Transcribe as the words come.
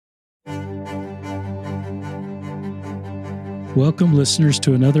Welcome, listeners,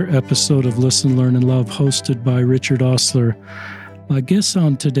 to another episode of Listen, Learn, and Love, hosted by Richard Osler. My guest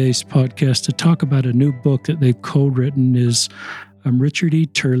on today's podcast to talk about a new book that they've co-written is Richard E.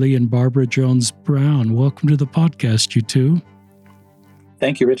 Turley and Barbara Jones Brown. Welcome to the podcast, you two.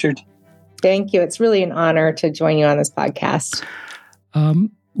 Thank you, Richard. Thank you. It's really an honor to join you on this podcast.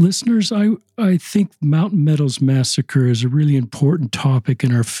 Listeners, I think Mountain Meadows Massacre is a really important topic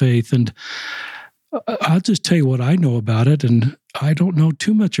in our faith, and I'll just tell you what I know about it, and I don't know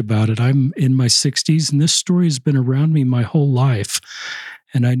too much about it. I'm in my 60s, and this story has been around me my whole life.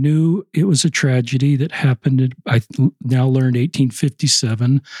 And I knew it was a tragedy that happened, I now learned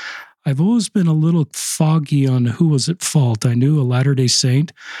 1857. I've always been a little foggy on who was at fault. I knew a Latter-day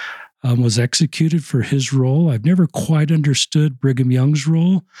Saint was executed for his role. I've never quite understood Brigham Young's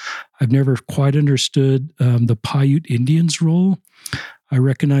role. I've never quite understood the Paiute Indians' role. I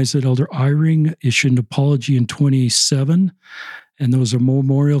recognize that Elder Eyring issued an apology in 27, and there was a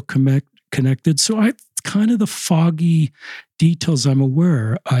memorial connected. So I kind of the foggy details I'm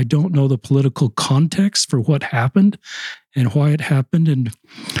aware. I don't know the political context for what happened and why it happened. And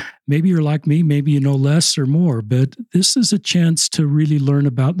maybe you're like me, maybe you know less or more, but this is a chance to really learn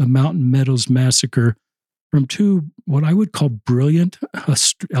about the Mountain Meadows Massacre from two, what I would call brilliant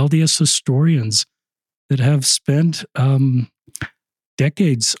LDS historians that have spent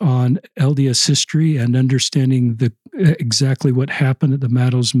decades on LDS history and understanding exactly what happened at the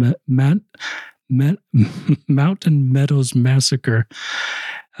Mountain Meadows Massacre.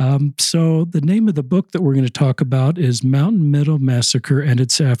 So the name of the book that we're going to talk about is Mountain Meadow Massacre and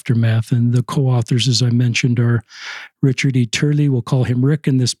Its Aftermath. And the co-authors, as I mentioned, are Richard E. Turley, we'll call him Rick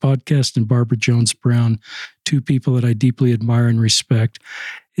in this podcast, and Barbara Jones Brown, two people that I deeply admire and respect.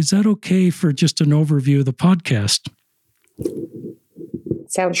 Is that okay for just an overview of the podcast?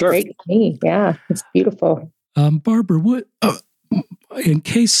 Sounds great to me. Yeah, it's beautiful. Barbara, what? In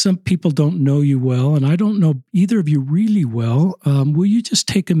case some people don't know you well, and I don't know either of you really well, will you just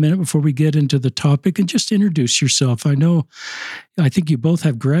take a minute before we get into the topic and just introduce yourself? I think you both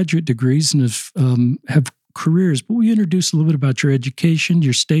have graduate degrees and have careers, but will you introduce a little bit about your education,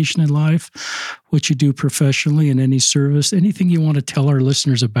 your station in life, what you do professionally, and any service, anything you want to tell our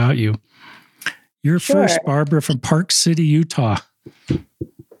listeners about you? You're first, Barbara, from Park City, Utah.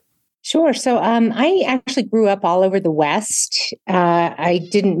 Sure. So I actually grew up all over the West. I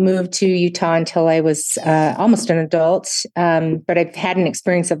didn't move to Utah until I was almost an adult, but I've had an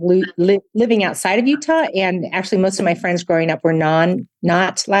experience of living outside of Utah. And actually, most of my friends growing up were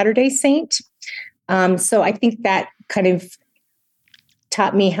not Latter-day Saint. So I think that kind of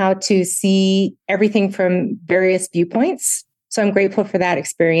taught me how to see everything from various viewpoints. So I'm grateful for that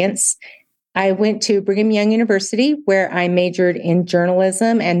experience. I went to Brigham Young University, where I majored in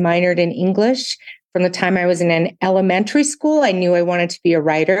journalism and minored in English. From the time I was in an elementary school, I knew I wanted to be a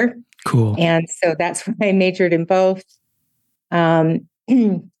writer. Cool. And so that's why I majored in both. I,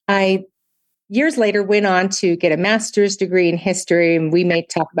 years later, went on to get a master's degree in history, and we may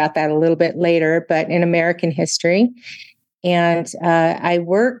talk about that a little bit later, but in American history. And I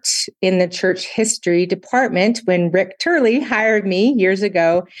worked in the church history department when Rick Turley hired me years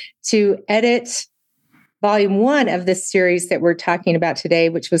ago to edit volume 1 of this series that we're talking about today,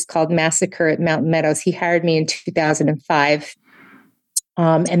 which was called Massacre at Mountain Meadows. He hired me in 2005.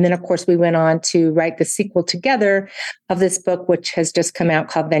 And then, of course, we went on to write the sequel together of this book, which has just come out,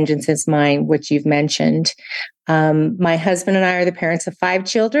 called Vengeance is Mine, which you've mentioned. My husband and I are the parents of 5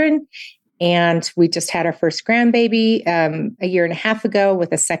 children. And we just had our first grandbaby a year and a half ago,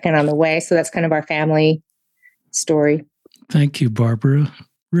 with a second on the way. So that's kind of our family story. Thank you, Barbara.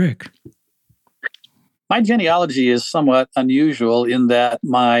 Rick? My genealogy is somewhat unusual in that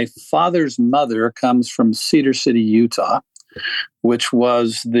my father's mother comes from Cedar City, Utah, which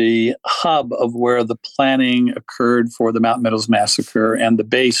was the hub of where the planning occurred for the Mountain Meadows Massacre and the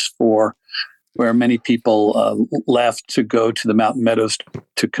base for where many people left to go to the Mountain Meadows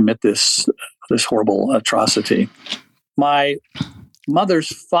to commit this horrible atrocity. My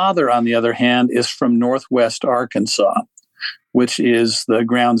mother's father, on the other hand, is from Northwest Arkansas, which is the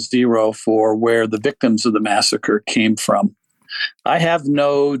ground zero for where the victims of the massacre came from. I have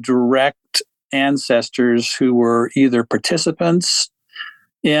no direct ancestors who were either participants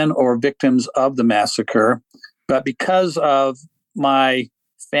in or victims of the massacre, but because of my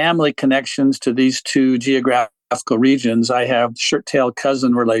family connections to these two geographical regions, I have shirt-tail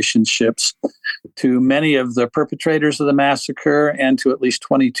cousin relationships to many of the perpetrators of the massacre and to at least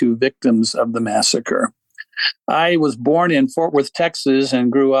 22 victims of the massacre. I was born in Fort Worth, Texas,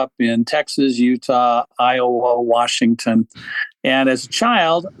 and grew up in Texas, Utah, Iowa, Washington. And as a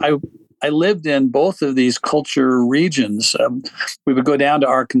child, I I lived in both of these culture regions. We would go down to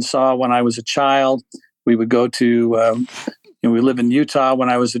Arkansas when I was a child. We would go to, we lived in Utah when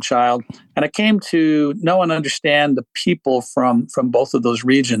I was a child. And I came to know and understand the people from both of those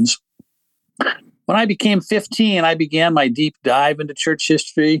regions. When I became 15, I began my deep dive into church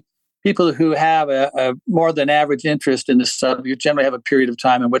history. People who have a more than average interest in this subject generally have a period of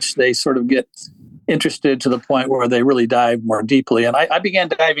time in which they sort of get interested to the point where they really dive more deeply. And I began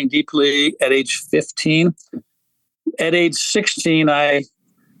diving deeply at age 15. At age 16,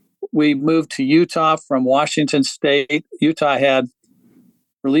 we moved to Utah from Washington State. Utah had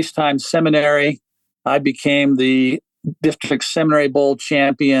release time seminary. I became the district seminary bowl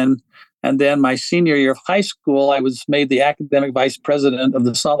champion. And then my senior year of high school, I was made the academic vice president of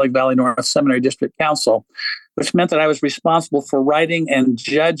the Salt Lake Valley North Seminary District Council, which meant that I was responsible for writing and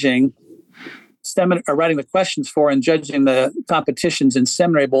judging writing the questions for and judging the competitions in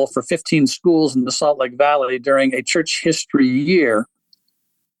Seminary Bowl for 15 schools in the Salt Lake Valley during a church history year.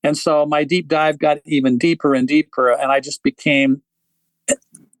 And so my deep dive got even deeper and deeper, and I just became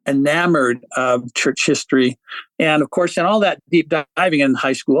enamored of church history. And of course, in all that deep diving in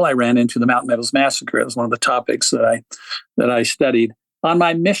high school, I ran into the Mountain Meadows Massacre. It was one of the topics that I studied. On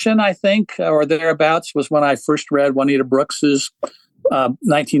my mission, I think, or thereabouts, was when I first read Juanita Brooks's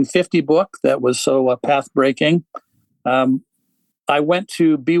 1950 book that was so path-breaking. I went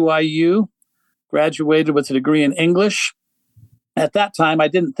to BYU, graduated with a degree in English. At that time, I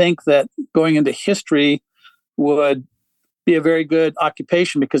didn't think that going into history would be a very good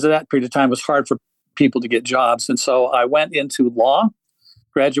occupation because at that period of time it was hard for people to get jobs. And so I went into law,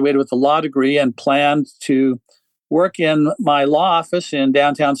 graduated with a law degree, and planned to work in my law office in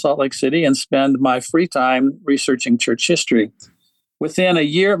downtown Salt Lake City and spend my free time researching church history. Within a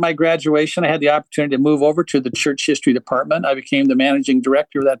year of my graduation, I had the opportunity to move over to the church history department. I became the managing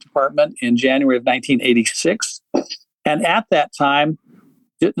director of that department in January of 1986. And at that time,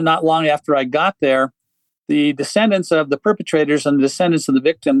 not long after I got there, the descendants of the perpetrators and the descendants of the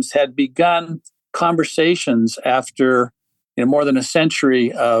victims had begun conversations after more than a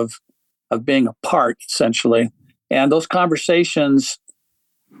century of being apart, essentially. And those conversations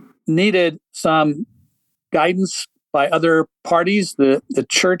needed some guidance by other parties. The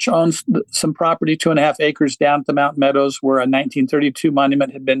church owns some property, 2.5 acres down at the Mountain Meadows, where a 1932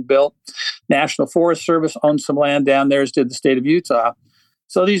 monument had been built. National Forest Service owned some land down there, as did the state of Utah.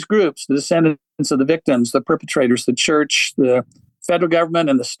 So these groups, the descendants of the victims, the perpetrators, the church, the federal government,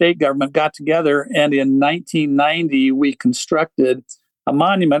 and the state government got together, and in 1990, we constructed a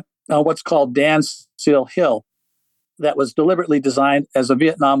monument on what's called Dansville Hill that was deliberately designed as a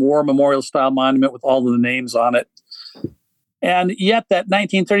Vietnam War memorial-style monument with all of the names on it. And yet that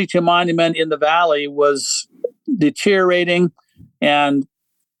 1932 monument in the valley was deteriorating, and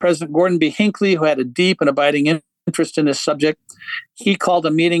President Gordon B. Hinckley, who had a deep and abiding interest in this subject, he called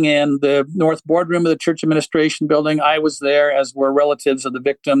a meeting in the North Boardroom of the Church Administration Building. I was there, as were relatives of the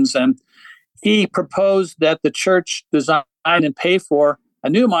victims, and he proposed that the church design and pay for a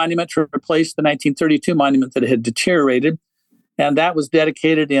new monument to replace the 1932 monument that had deteriorated, and that was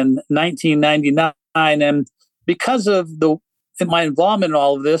dedicated in 1999. And because of my involvement in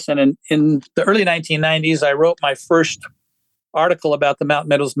all of this, and in the early 1990s, I wrote my first article about the Mountain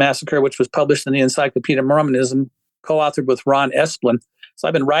Meadows Massacre, which was published in the Encyclopedia of Mormonism, co-authored with Ron Esplin. So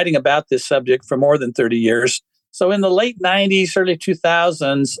I've been writing about this subject for more than 30 years. So in the late 90s, early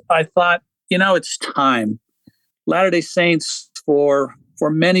 2000s, I thought, it's time. Latter-day Saints for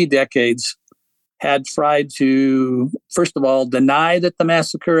many decades had tried to, first of all, deny that the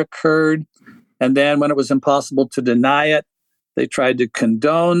massacre occurred. And then when it was impossible to deny it, they tried to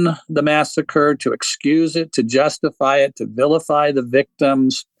condone the massacre, to excuse it, to justify it, to vilify the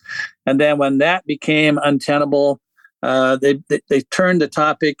victims. And then when that became untenable, they turned the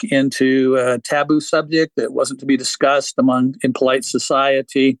topic into a taboo subject that wasn't to be discussed in polite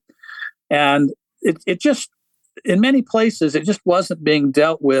society. And it just, in many places, it just wasn't being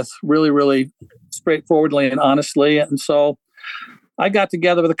dealt with really, really straightforwardly and honestly. And so I got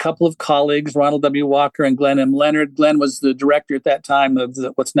together with a couple of colleagues, Ronald W. Walker and Glenn M. Leonard. Glenn was the director at that time of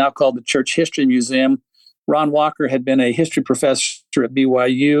what's now called the Church History Museum. Ron Walker had been a history professor at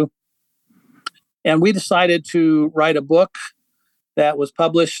BYU. And we decided to write a book that was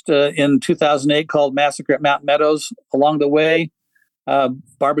published in 2008 called Massacre at Mountain Meadows. Along the way,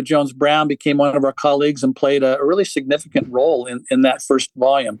 Barbara Jones Brown became one of our colleagues and played a really significant role in that first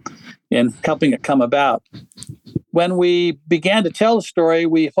volume in helping it come about. When we began to tell the story,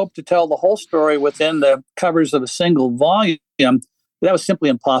 we hoped to tell the whole story within the covers of a single volume. That was simply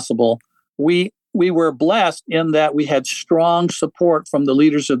impossible. We we were blessed in that we had strong support from the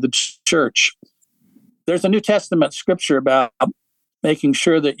leaders of the church. There's a New Testament scripture about making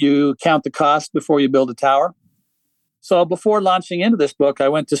sure that you count the cost before you build a tower. So before launching into this book, I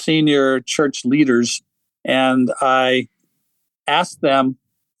went to senior church leaders and I asked them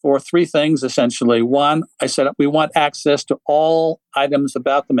for three things, essentially. One, I said, we want access to all items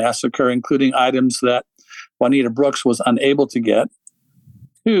about the massacre, including items that Juanita Brooks was unable to get.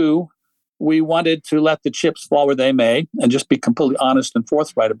 Two, we wanted to let the chips fall where they may and just be completely honest and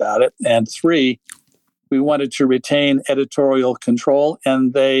forthright about it. And three, we wanted to retain editorial control,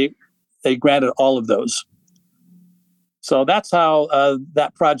 and they granted all of those. So that's how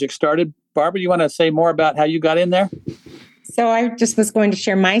that project started. Barbara, you want to say more about how you got in there? So I just was going to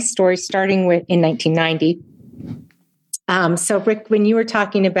share my story starting with in 1990. So Rick, when you were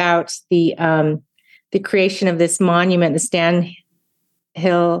talking about the creation of this monument, the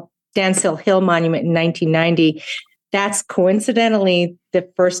Stanshill Hill Monument in 1990, that's coincidentally the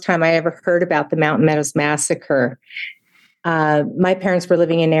first time I ever heard about the Mountain Meadows Massacre. My parents were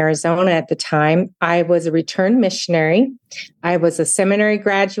living in Arizona at the time. I was a returned missionary. I was a seminary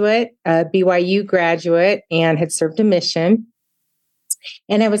graduate, a BYU graduate, and had served a mission.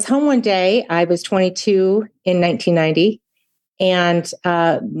 And I was home one day. I was 22 in 1990. And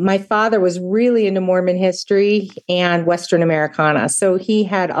my father was really into Mormon history and Western Americana. So he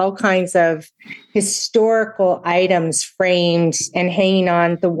had all kinds of historical items framed and hanging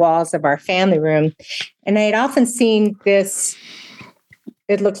on the walls of our family room. And I had often seen this,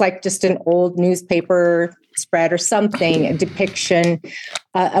 it looked like just an old newspaper spread or something, a depiction,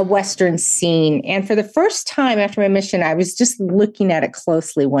 a Western scene. And for the first time after my mission, I was just looking at it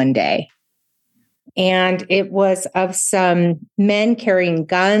closely one day. And it was of some men carrying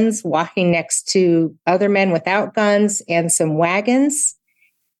guns, walking next to other men without guns, and some wagons.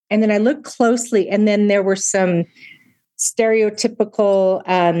 And then I looked closely, and then there were some stereotypical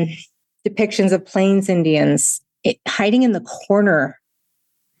depictions of Plains Indians hiding in the corner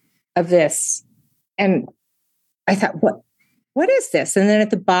of this. And I thought, what is this? And then at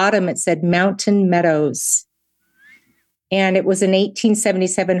the bottom, it said Mountain Meadows. And it was an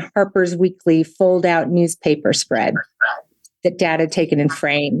 1877 Harper's Weekly fold-out newspaper spread that Dad had taken and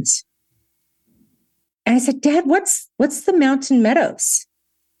framed. And I said, Dad, what's the Mountain Meadows?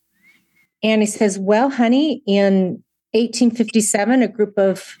 And he says, well, honey, in 1857, a group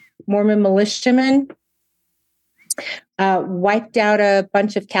of Mormon militiamen wiped out a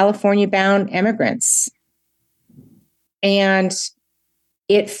bunch of California-bound immigrants. And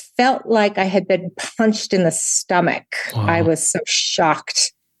it felt like I had been punched in the stomach. Wow. I was so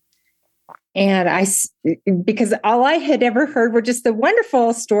shocked. And because all I had ever heard were just the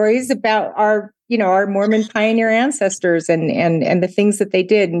wonderful stories about our Mormon pioneer ancestors and the things that they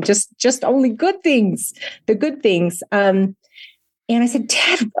did, and just only good things, the good things. And I said,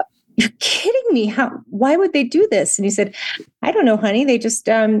 Dad, you're kidding me. Why would they do this? And he said, I don't know, honey. They just,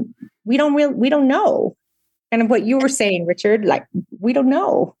 we don't know. Kind of what you were saying, Richard, like, we don't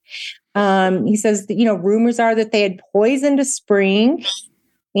know. He says, rumors are that they had poisoned a spring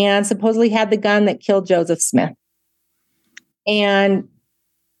and supposedly had the gun that killed Joseph Smith. And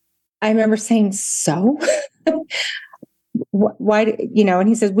I remember saying, so? Why, and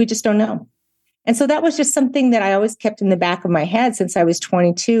he says, we just don't know. And so that was just something that I always kept in the back of my head since I was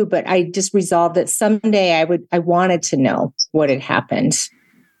 22, but I just resolved that someday I wanted to know what had happened.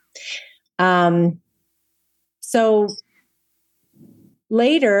 So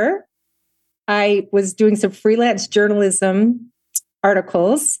later, I was doing some freelance journalism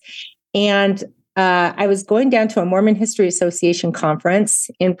articles, and I was going down to a Mormon History Association conference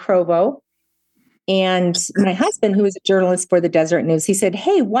in Provo. And my husband, who was a journalist for the Deseret News, he said,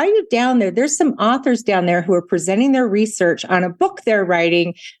 hey, why are you down there? There's some authors down there who are presenting their research on a book they're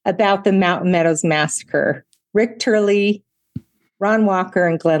writing about the Mountain Meadows Massacre. Rick Turley, Ron Walker,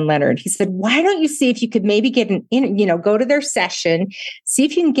 and Glenn Leonard. He said, why don't you see if you could maybe get go to their session, see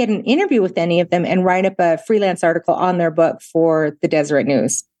if you can get an interview with any of them and write up a freelance article on their book for the Deseret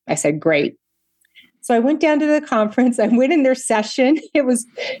News. I said, great. So I went down to the conference. I went in their session. It was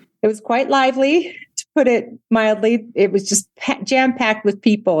quite lively, to put it mildly. It was just jam-packed with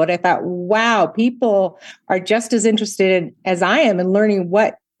people. And I thought, wow, people are just as interested as I am in learning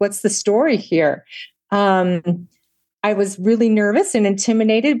what's the story here. I was really nervous and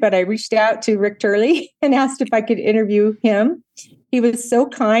intimidated, but I reached out to Rick Turley and asked if I could interview him. He was so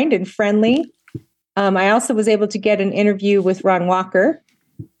kind and friendly. I also was able to get an interview with Ron Walker.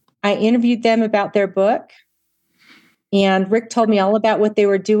 I interviewed them about their book, and Rick told me all about what they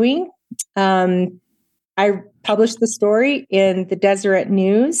were doing. I published the story in the Deseret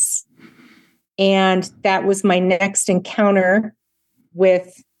News, And that was my next encounter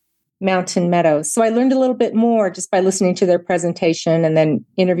with Mountain Meadows. So I learned a little bit more just by listening to their presentation and then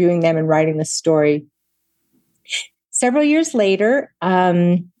interviewing them and writing the story. Several years later,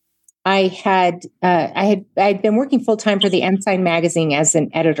 I had been working full time for the Ensign magazine as an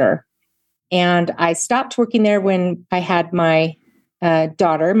editor, and I stopped working there when I had my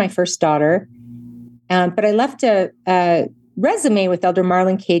daughter, my first daughter. But I left a resume with Elder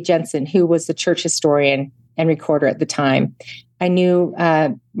Marlon K. Jensen, who was the church historian and recorder at the time. I knew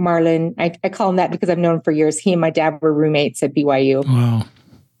Marlon. I call him that because I've known him for years. He and my dad were roommates at BYU. Wow.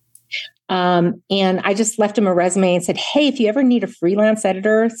 And I just left him a resume and said, hey, if you ever need a freelance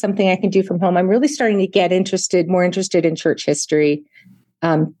editor, something I can do from home, I'm really starting to get more interested in church history.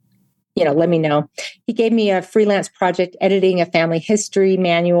 Let me know. He gave me a freelance project editing a family history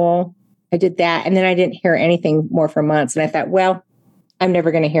manual. I did that. And then I didn't hear anything more for months. And I thought, well, I'm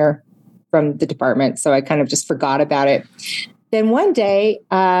never going to hear from the department. So I kind of just forgot about it. Then one day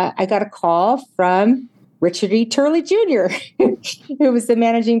I got a call from Richard E. Turley Jr., who was the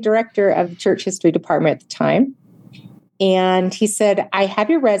managing director of the church history department at the time. And he said, I have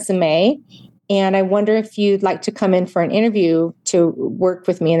your resume, and I wonder if you'd like to come in for an interview to work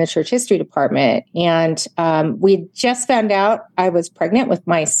with me in the church history department. And we just found out I was pregnant with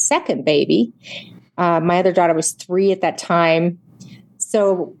my second baby. My other daughter was 3 at that time.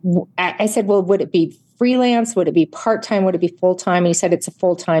 So I said, well, would it be freelance? Would it be part-time? Would it be full-time? And he said, it's a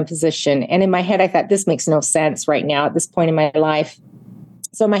full-time position. And in my head, I thought, this makes no sense right now at this point in my life.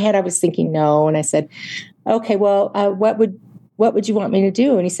 So in my head, I was thinking no. And I said, okay, well, what would you want me to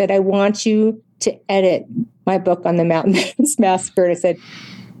do? And he said, I want you to edit my book on the Mountain Meadows Massacre. And I said,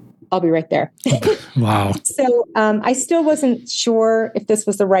 I'll be right there. Wow. So I still wasn't sure if this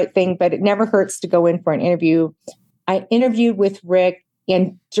was the right thing, but it never hurts to go in for an interview. I interviewed with Rick.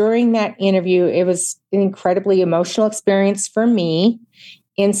 And during that interview, it was an incredibly emotional experience for me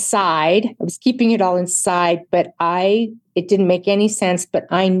inside. I was keeping it all inside, but it didn't make any sense, but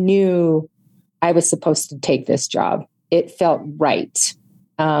I knew I was supposed to take this job. It felt right.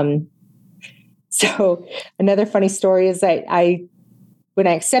 So another funny story is that when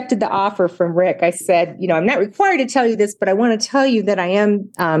I accepted the offer from Rick, I said, I'm not required to tell you this, but I want to tell you that I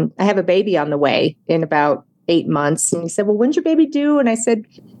have a baby on the way in about 8 months. And he said, well, when's your baby due? And I said,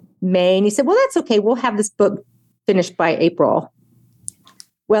 May. And he said, well, that's okay. We'll have this book finished by April.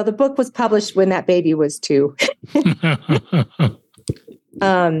 Well, the book was published when that baby was 2.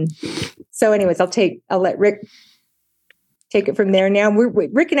 So anyways, I'll let Rick take it from there. Now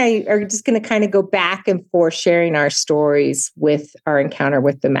Rick and I are just going to kind of go back and forth sharing our stories with our encounter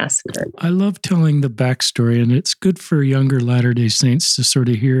with the massacre. I love telling the backstory, and it's good for younger Latter-day Saints to sort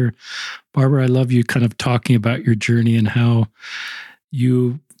of hear. Barbara, I love you kind of talking about your journey and how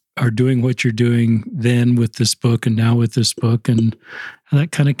you are doing what you're doing then with this book and now with this book, and how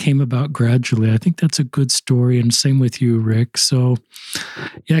that kind of came about gradually. I think that's a good story, and same with you, Rick. So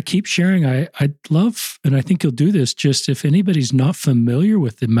yeah, keep sharing. I'd love, and I think you'll do this, just if anybody's not familiar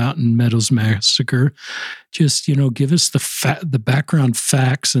with the Mountain Meadows Massacre, just, give us the background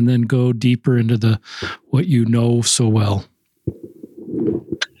facts and then go deeper into what you know so well.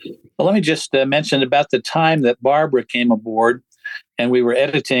 Well, let me just mention about the time that Barbara came aboard and we were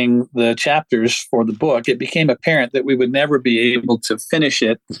editing the chapters for the book. It became apparent that we would never be able to finish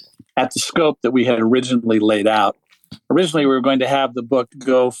it at the scope that we had originally laid out. Originally, we were going to have the book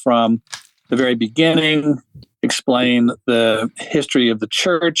go from the very beginning, explain the history of the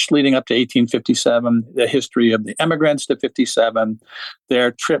church leading up to 1857, the history of the immigrants to 57,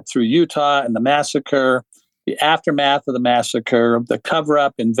 their trip through Utah and the massacre, the aftermath of the massacre, the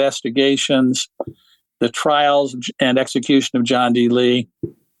cover-up investigations, the trials and execution of John D. Lee,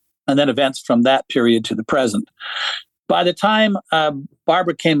 and then events from that period to the present. By the time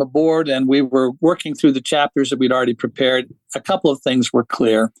Barbara came aboard and we were working through the chapters that we'd already prepared, a couple of things were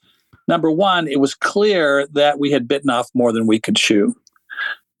clear. Number one, it was clear that we had bitten off more than we could chew.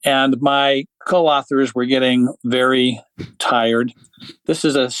 And my co-authors were getting very tired. This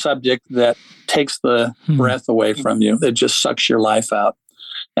is a subject that takes the breath away from you. It just sucks your life out.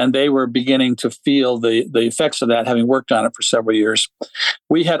 And they were beginning to feel the effects of that, having worked on it for several years.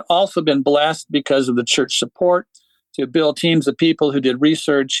 We had also been blessed because of the church support to build teams of people who did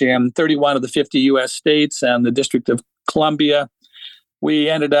research in 31 of the 50 U.S. states and the District of Columbia. We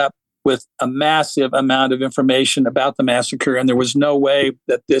ended up with a massive amount of information about the massacre, and there was no way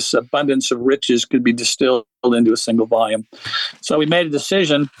that this abundance of riches could be distilled into a single volume. So we made a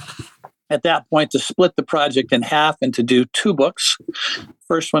decision at that point to split the project in half and to do 2 books.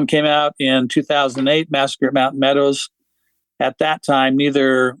 First one came out in 2008, Massacre at Mountain Meadows. At that time,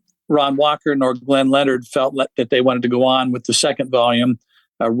 neither Ron Walker nor Glenn Leonard felt that they wanted to go on with the second volume.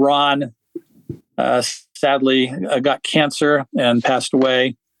 Ron sadly got cancer and passed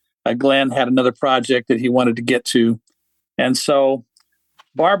away. Glenn had another project that he wanted to get to. And so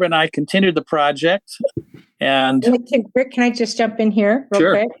Barbara and I continued the project. And Rick, can I just jump in here real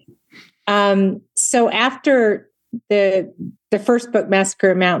Sure. quick? So after the first book,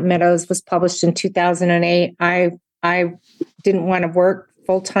 Massacre at Mountain Meadows, was published in 2008, I didn't want to work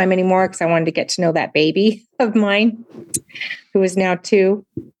full-time anymore because I wanted to get to know that baby of mine, who is now 2,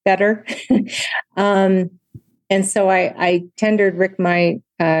 better. And so I tendered Rick my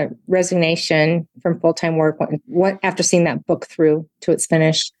resignation from full-time work after seeing that book through to its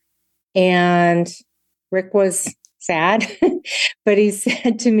finish. And Rick was sad, but he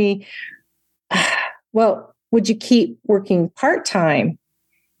said to me, well, would you keep working part-time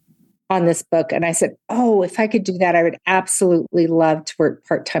on this book? And I said, oh, if I could do that, I would absolutely love to work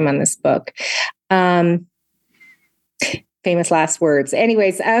part-time on this book. Famous last words.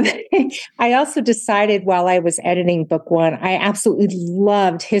 Anyways, I also decided while I was editing book 1, I absolutely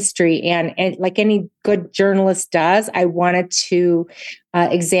loved history. And like any good journalist does, I wanted to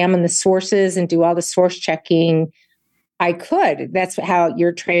examine the sources and do all the source checking I could. That's how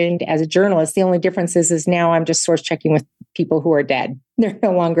you're trained as a journalist. The only difference is now I'm just source checking with people who are dead. They're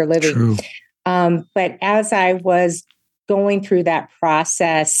no longer living. True. But as I was going through that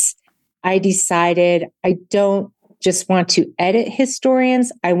process, I decided I don't just want to edit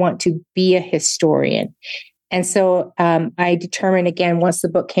historians. I want to be a historian. And so I determined, again, once the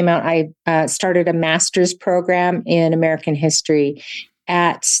book came out, I started a master's program in American history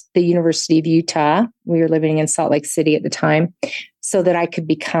at the University of Utah. We were living in Salt Lake City at the time, so that I could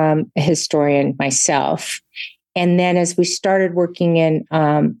become a historian myself. And then as we started working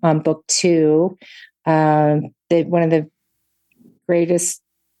on book 2, one of the greatest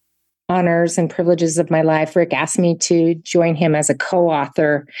honors and privileges of my life, Rick asked me to join him as a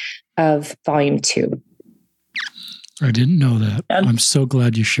co-author of volume 2. I didn't know that. I'm so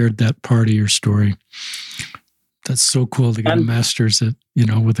glad you shared that part of your story. That's so cool to get a master's at,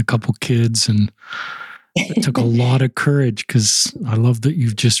 with a couple kids. And it took a lot of courage, because I love that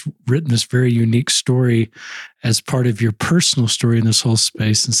you've just written this very unique story as part of your personal story in this whole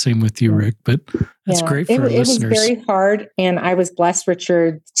space. And same with you, Rick. But that's great for our listeners. It was very hard. And I was blessed,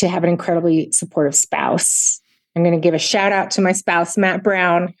 Richard, to have an incredibly supportive spouse. I'm going to give a shout out to my spouse, Matt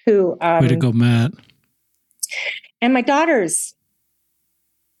Brown, who... way to go, Matt. And my daughters,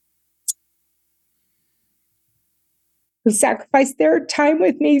 who sacrificed their time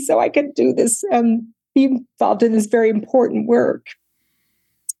with me so I could do this, be involved in this very important work.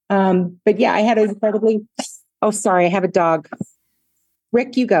 But yeah, I had an incredibly... Oh, sorry, I have a dog.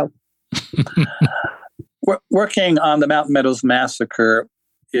 Rick, you go. Working on the Mountain Meadows Massacre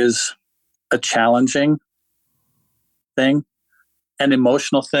is a challenging thing, an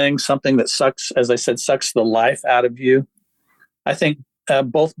emotional thing, something that sucks, as I said, sucks the life out of you. I think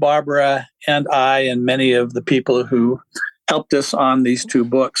both Barbara and I and many of the people who helped us on these 2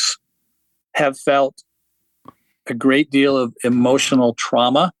 books have felt a great deal of emotional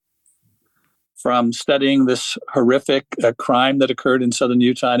trauma from studying this horrific crime that occurred in southern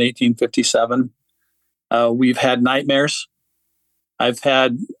Utah in 1857. We've had nightmares. I've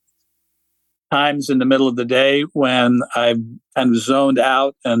had times in the middle of the day when I've kind of zoned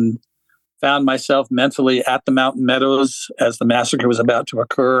out and found myself mentally at the Mountain Meadows as the massacre was about to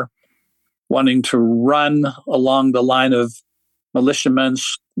occur, wanting to run along the line of militiamen,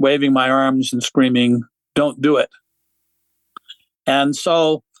 waving my arms and screaming, "Don't do it." And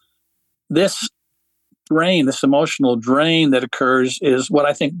so this emotional drain that occurs is what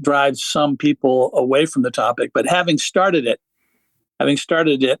I think drives some people away from the topic. But having started it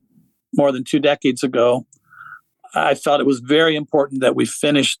more than 2 decades ago, I felt it was very important that we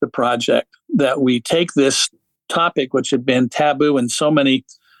finish the project, that we take this topic, which had been taboo in so many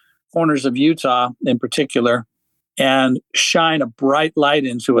corners of Utah in particular, and shine a bright light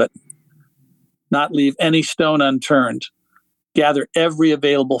into it, not leave any stone unturned, gather every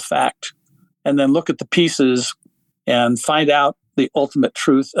available fact, and then look at the pieces and find out the ultimate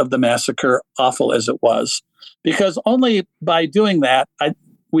truth of the massacre, awful as it was. Because only by doing that,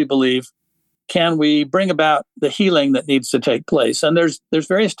 we believe, can we bring about the healing that needs to take place. And there's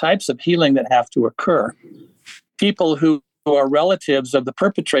various types of healing that have to occur. People who are relatives of the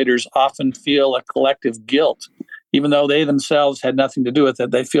perpetrators often feel a collective guilt, even though they themselves had nothing to do with it.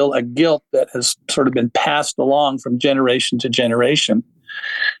 They feel a guilt that has sort of been passed along from generation to generation.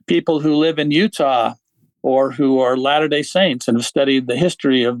 People who live in Utah or who are Latter-day Saints and have studied the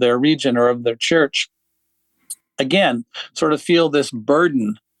history of their region or of their church, again, sort of feel this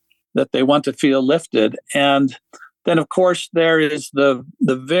burden that they want to feel lifted. And then, of course, there is the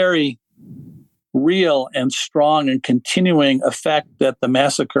very real and strong and continuing effect that the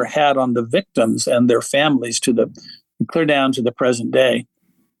massacre had on the victims and their families clear down to the present day.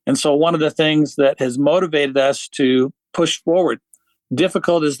 And so one of the things that has motivated us to push forward,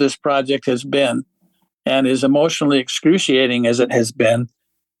 difficult as this project has been and as emotionally excruciating as it has been,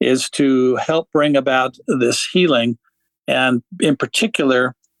 is to help bring about this healing, and in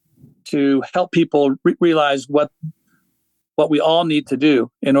particular to help people realize what we all need to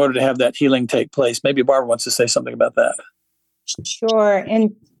do in order to have that healing take place. Maybe Barbara wants to say something about that. Sure.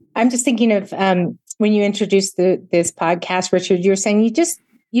 And I'm just thinking of when you introduced this podcast, Richard, you were saying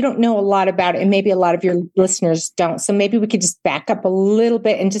you don't know a lot about it, and maybe a lot of your listeners don't. So maybe we could just back up a little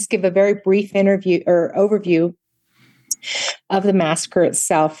bit and just give a very brief overview of the massacre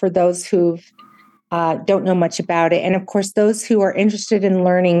itself for those who don't know much about it. And of course, those who are interested in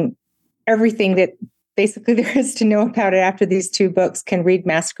learning everything that basically there is to know about it after these two books can read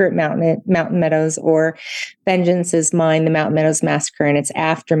Massacre at Mountain Meadows or Vengeance is Mine, the Mountain Meadows Massacre and its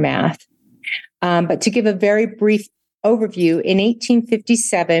Aftermath. But to give a very brief overview, in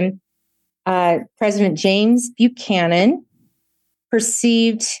 1857, President James Buchanan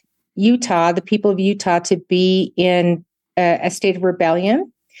perceived Utah, the people of Utah, to be in a state of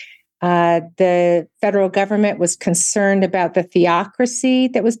rebellion. The federal government was concerned about the theocracy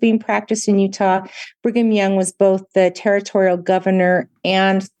that was being practiced in Utah. Brigham Young was both the territorial governor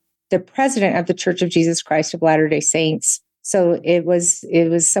and the president of the Church of Jesus Christ of Latter-day Saints. So it was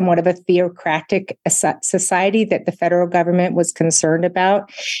somewhat of a theocratic society that the federal government was concerned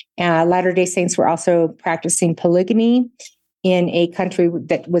about. Latter-day Saints were also practicing polygamy in a country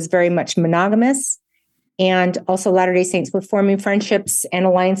that was very much monogamous. And also Latter-day Saints were forming friendships and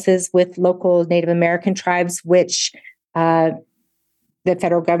alliances with local Native American tribes, which the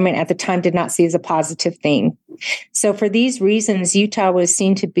federal government at the time did not see as a positive thing. So for these reasons, Utah was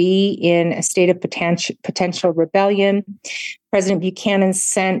seen to be in a state of potential rebellion. President Buchanan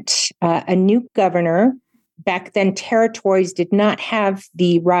sent a new governor. Back then, territories did not have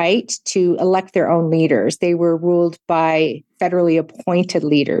the right to elect their own leaders. They were ruled by federally appointed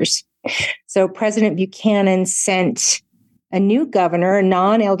leaders. So President Buchanan sent a new governor, a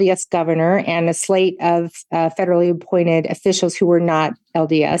non-LDS governor, and a slate of federally appointed officials who were not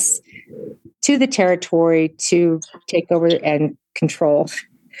LDS to the territory to take over and control,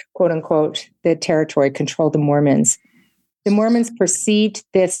 quote unquote, the territory, control the Mormons. The Mormons perceived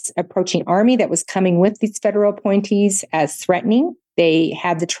this approaching army that was coming with these federal appointees as threatening. They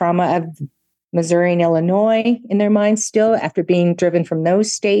had the trauma of Missouri and Illinois in their minds still after being driven from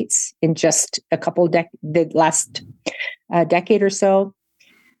those states in just a couple the last decade or so.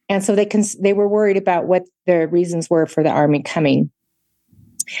 And so they were worried about what the reasons were for the army coming.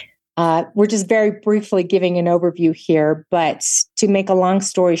 We're just very briefly giving an overview here, but to make a long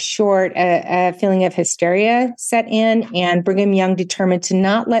story short, a feeling of hysteria set in, and Brigham Young determined to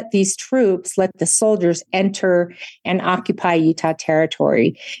not let the soldiers enter and occupy Utah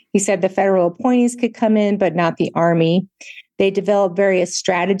territory. He said the federal appointees could come in, but not the army. They developed various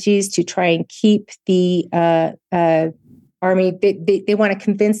strategies to try and keep the army. They want to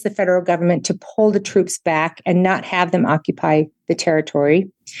convince the federal government to pull the troops back and not have them occupy the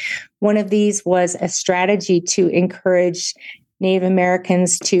territory. One of these was a strategy to encourage Native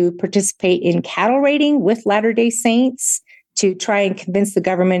Americans to participate in cattle raiding with Latter-day Saints, to try and convince the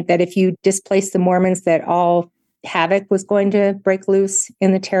government that if you displace the Mormons, that all havoc was going to break loose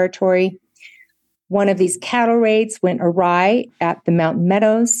in the territory. One of these cattle raids went awry at the Mountain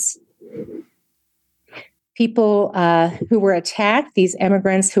Meadows. People who were attacked, these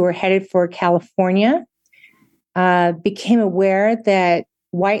immigrants who were headed for California, became aware that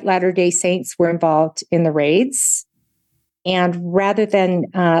white Latter-day Saints were involved in the raids. And rather than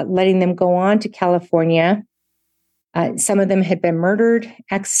letting them go on to California, some of them had been murdered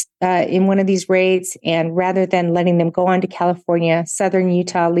in one of these raids. And rather than letting them go on to California, Southern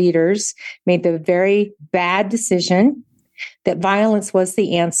Utah leaders made the very bad decision that violence was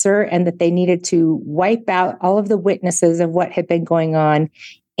the answer and that they needed to wipe out all of the witnesses of what had been going on,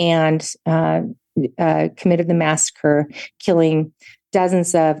 and committed the massacre, killing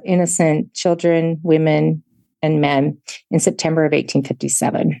dozens of innocent children, women, and men in September of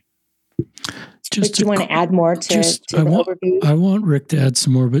 1857. But you want to add more to the overview? I want Rick to add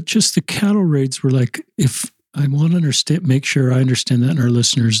some more, but just the cattle raids were like, if I want to make sure I understand that, and our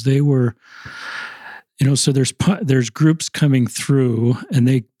listeners, they were, so there's groups coming through and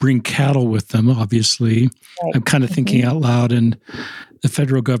they bring cattle with them, obviously. Right. I'm kind of thinking out loud, and the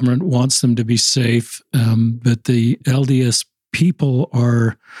federal government wants them to be safe, but the LDS people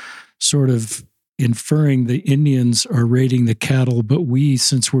are sort of inferring the Indians are raiding the cattle, but we,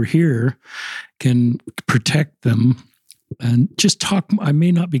 since we're here, can protect them. And just talk, I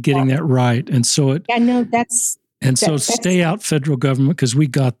may not be getting that right. And so stay out, federal government, because we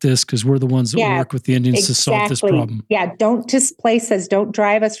got this, because we're the ones that work with the Indians to solve this problem. Yeah, don't displace us, don't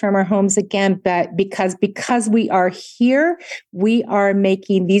drive us from our homes again. But because we are here, we are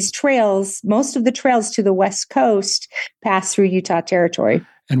making these trails, most of the trails to the West Coast pass through Utah territory.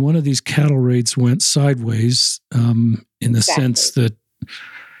 And one of these cattle raids went sideways in the sense that,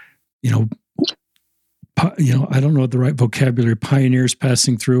 I don't know the right vocabulary, pioneers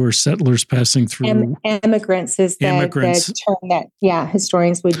passing through or settlers passing through. Immigrants is the term that,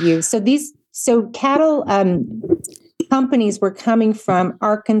 historians would use. So cattle companies were coming from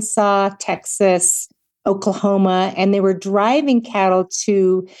Arkansas, Texas, Oklahoma, and they were driving cattle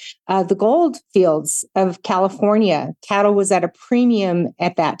to the gold fields of California. Cattle was at a premium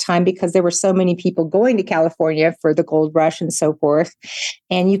at that time because there were so many people going to California for the gold rush and so forth.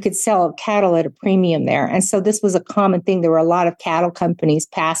 And you could sell cattle at a premium there. And so this was a common thing. There were a lot of cattle companies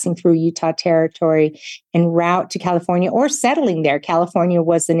passing through Utah territory en route to California or settling there. California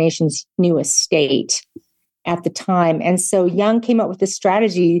was the nation's newest state at the time. And so Young came up with this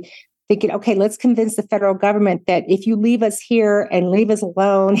strategy thinking, okay, let's convince the federal government that if you leave us here and leave us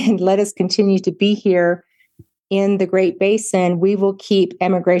alone and let us continue to be here in the Great Basin, we will keep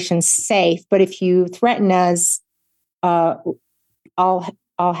immigration safe. But if you threaten us, all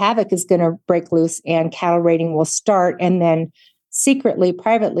havoc is going to break loose and cattle raiding will start. And then secretly,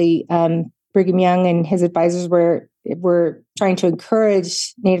 privately, Brigham Young and his advisors were trying to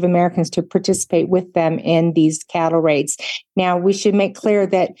encourage Native Americans to participate with them in these cattle raids. Now, we should make clear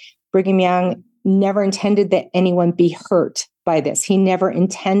that Brigham Young never intended that anyone be hurt by this. He never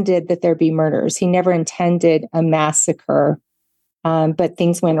intended that there be murders. He never intended a massacre. But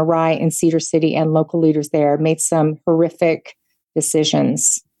things went awry in Cedar City, and local leaders there made some horrific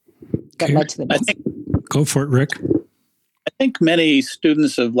decisions that led to the massacre. Go for it, Rick. I think many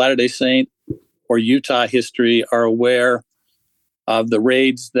students of Latter-day Saint or Utah history are aware of the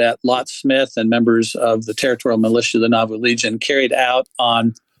raids that Lot Smith and members of the territorial militia of the Nauvoo Legion carried out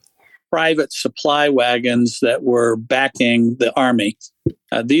on private supply wagons that were backing the army.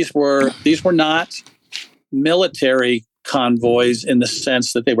 These were not military convoys in the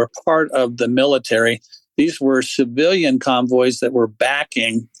sense that they were part of the military. These were civilian convoys that were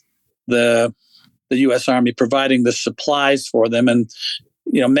backing the U.S. Army, providing the supplies for them. And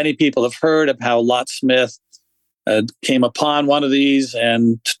many people have heard of how Lot Smith came upon one of these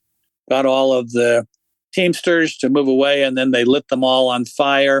and got all of the teamsters to move away, and then they lit them all on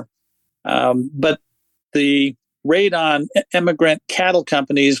fire. But the raid on immigrant cattle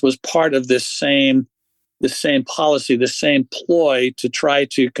companies was part of this same policy, this same ploy to try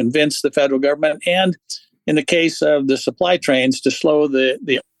to convince the federal government, and in the case of the supply trains, to slow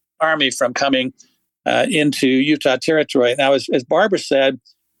the army from coming into Utah territory. Now, as Barbara said,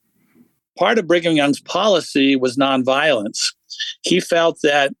 part of Brigham Young's policy was nonviolence. He felt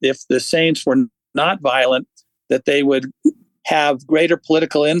that if the Saints were not violent, that they would have greater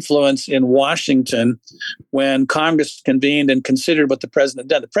political influence in Washington when Congress convened and considered what the president had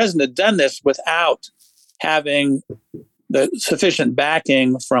done. The president had done this without having the sufficient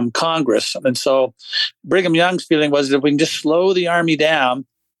backing from Congress. And so Brigham Young's feeling was that if we can just slow the army down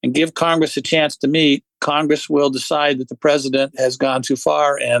and give Congress a chance to meet, Congress will decide that the president has gone too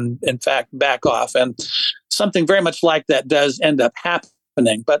far and, in fact, back off. And something very much like that does end up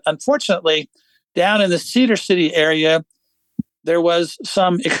happening. But unfortunately, down in the Cedar City area, there was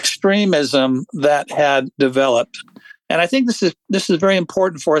some extremism that had developed. And I think this is very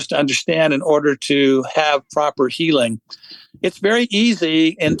important for us to understand in order to have proper healing. It's very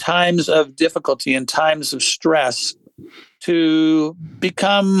easy in times of difficulty, in times of stress, to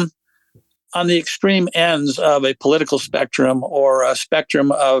become on the extreme ends of a political spectrum or a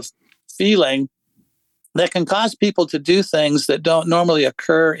spectrum of feeling that can cause people to do things that don't normally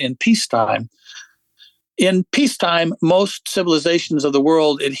occur in peacetime. In peacetime, most civilizations of the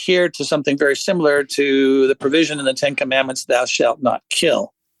world adhere to something very similar to the provision in the Ten Commandments, thou shalt not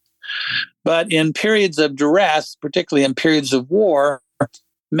kill. But in periods of duress, particularly in periods of war,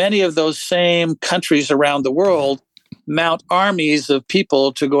 many of those same countries around the world mount armies of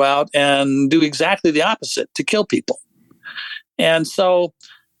people to go out and do exactly the opposite, to kill people. And so,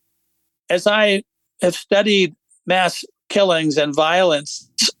 as I have studied mass killings and violence,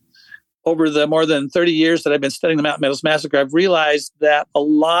 over the more than 30 years that I've been studying the Mountain Meadows Massacre, I've realized that a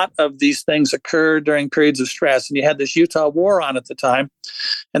lot of these things occurred during periods of stress. And you had this Utah war on at the time.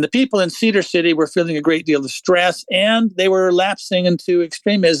 And the people in Cedar City were feeling a great deal of stress, and they were lapsing into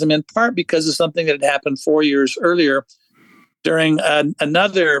extremism, in part because of something that had happened 4 years earlier during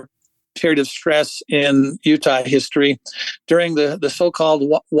another period of stress in Utah history. During the so-called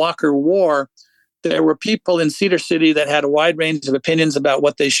Walker War, there were people in Cedar City that had a wide range of opinions about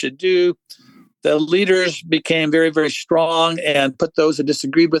what they should do. The leaders became very, very strong and put those who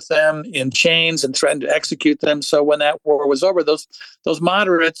disagreed with them in chains and threatened to execute them. So when that war was over, those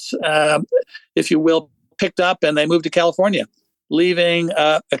moderates, if you will, picked up and they moved to California, leaving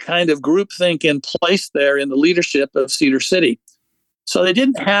a kind of groupthink in place there in the leadership of Cedar City. So they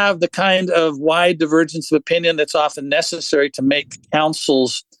didn't have the kind of wide divergence of opinion that's often necessary to make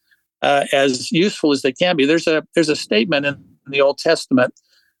councils as useful as they can be. There's a statement in the Old Testament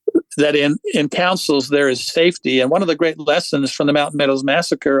that in councils there is safety. And one of the great lessons from the Mountain Meadows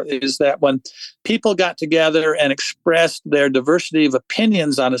Massacre is that when people got together and expressed their diversity of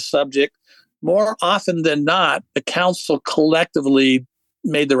opinions on a subject, more often than not, the council collectively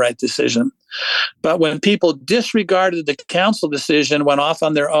made the right decision. But when people disregarded the council decision, went off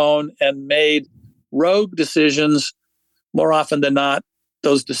on their own and made rogue decisions, more often than not,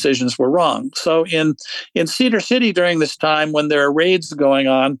 those decisions were wrong. So in Cedar City during this time, when there are raids going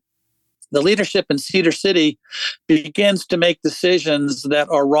on, the leadership in Cedar City begins to make decisions that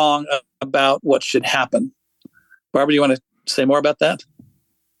are wrong about what should happen. Barbara, you want to say more about that?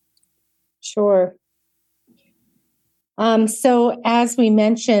 Sure. So as we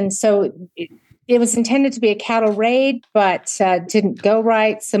mentioned, it was intended to be a cattle raid, but didn't go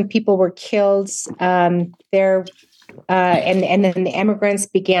right. Some people were killed there. And then the immigrants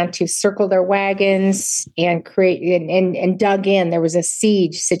began to circle their wagons and create and dug in. There was a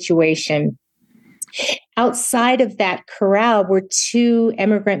siege situation. Outside of that corral were two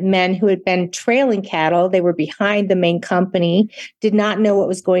immigrant men who had been trailing cattle. They were behind the main company, did not know what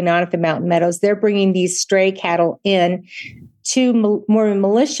was going on at the Mountain Meadows. They're bringing these stray cattle in. Two Mormon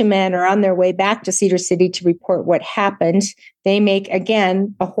militiamen are on their way back to Cedar City to report what happened. They make,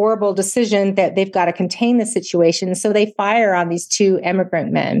 again, a horrible decision that they've got to contain the situation. So they fire on these two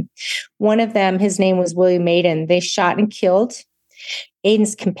immigrant men. One of them, his name was William Aiden. They shot and killed.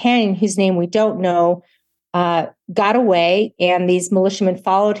 Aiden's companion, whose name we don't know, got away, and these militiamen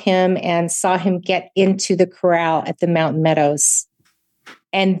followed him and saw him get into the corral at the Mountain Meadows.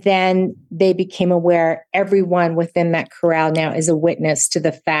 And then they became aware everyone within that corral now is a witness to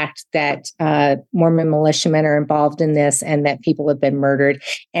the fact that Mormon militiamen are involved in this and that people have been murdered.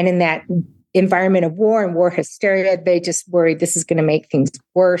 And in that environment of war and war hysteria, they just worried this is going to make things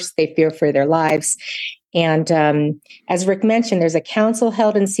worse. They fear for their lives. And as Rick mentioned, there's a council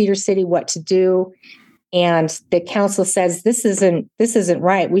held in Cedar City what to do. And the council says, this isn't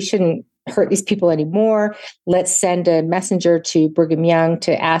right. We shouldn't hurt these people anymore. Let's send a messenger to Brigham Young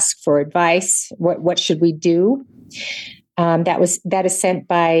to ask for advice. What should we do? That is sent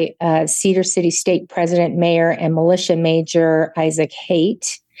by Cedar City State President, Mayor, and Militia Major Isaac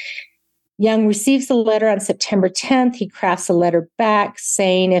Haight. Young receives the letter on September 10th. He crafts a letter back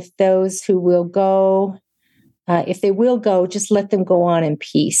saying if those who will go, if they will go, just let them go on in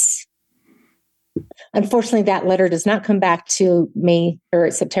peace. Unfortunately, that letter does not come back to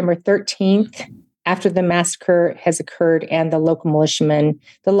September 13th after the massacre has occurred, and the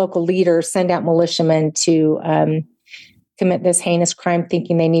local leaders send out militiamen to commit this heinous crime,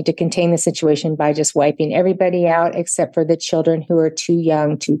 thinking they need to contain the situation by just wiping everybody out except for the children who are too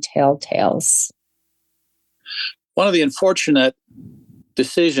young to tell tales. One of the unfortunate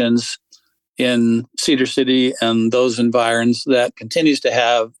decisions in Cedar City and those environs that continues to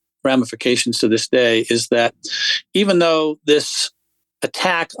have ramifications to this day is that even though this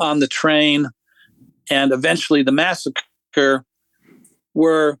attack on the train and eventually the massacre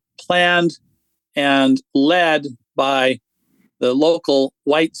were planned and led by the local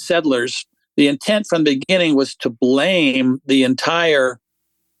white settlers, the intent from the beginning was to blame the entire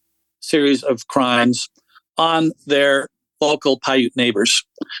series of crimes on their local Paiute neighbors,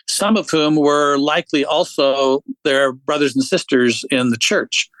 some of whom were likely also their brothers and sisters in the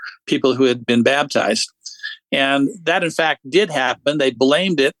church, people who had been baptized. And that, in fact, did happen. They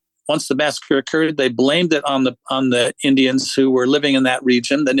blamed it. Once the massacre occurred, they blamed it on the Indians who were living in that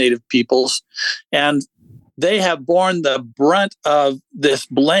region, the native peoples. And they have borne the brunt of this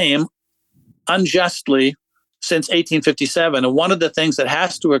blame unjustly since 1857. And one of the things that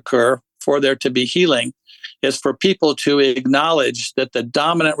has to occur for there to be healing is for people to acknowledge that the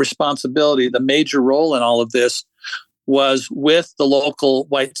dominant responsibility, the major role in all of this, was with the local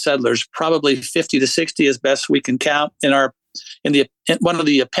white settlers, probably 50 to 60 as best we can count. In one of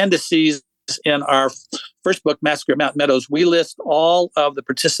the appendices in our first book, Massacre at Mountain Meadows, we list all of the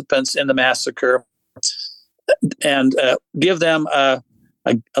participants in the massacre and give them a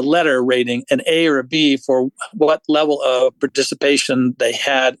letter rating, an A or a B, for what level of participation they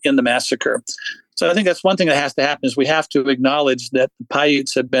had in the massacre. So I think that's one thing that has to happen, is we have to acknowledge that the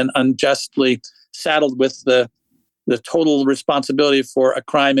Paiutes have been unjustly saddled with the total responsibility for a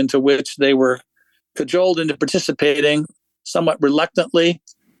crime into which they were cajoled into participating somewhat reluctantly,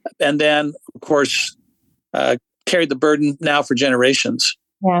 and then, of course, carried the burden now for generations.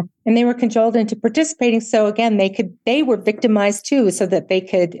 Yeah, and they were cajoled into participating. So again, they were victimized too, so that they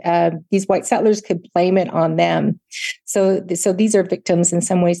could these white settlers could blame it on them. So these are victims in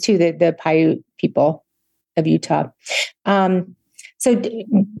some ways too, the Paiute people of Utah. So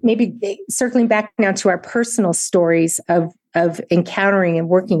maybe circling back now to our personal stories of encountering and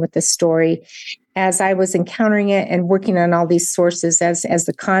working with this story, as I was encountering it and working on all these sources as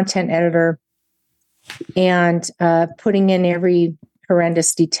the content editor, and putting in every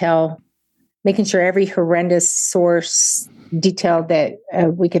horrendous detail, making sure every horrendous source detail that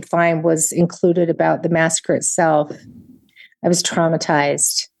we could find was included about the massacre itself. I was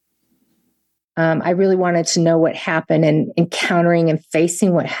traumatized. I really wanted to know what happened, and encountering and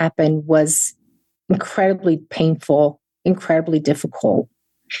facing what happened was incredibly painful, incredibly difficult.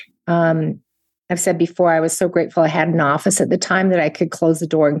 I've said before, I was so grateful I had an office at the time that I could close the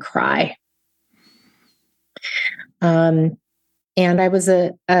door and cry. And I was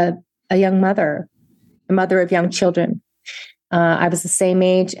a young mother, a mother of young children. I was the same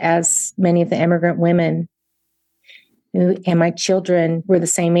age as many of the immigrant women, and my children were the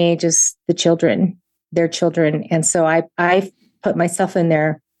same age as their children. And so I put myself in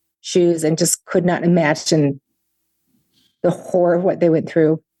their shoes and just could not imagine the horror of what they went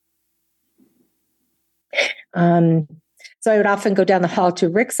through. So I would often go down the hall to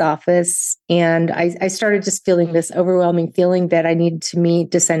Rick's office, and I started just feeling this overwhelming feeling that I needed to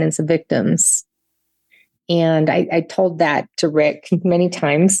meet descendants of victims. And I told that to Rick many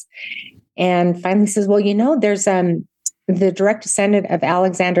times. And finally he says, well, there's the direct descendant of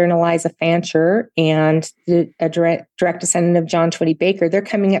Alexander and Eliza Fancher and a direct descendant of John Twitty Baker. They're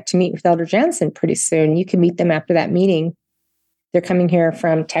coming up to meet with Elder Jensen pretty soon. You can meet them after that meeting. They're coming here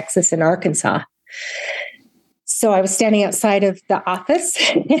from Texas and Arkansas. So I was standing outside of the office.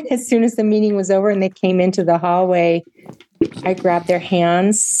 As soon as the meeting was over and they came into the hallway, I grabbed their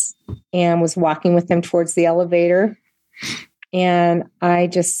hands and was walking with them towards the elevator. And I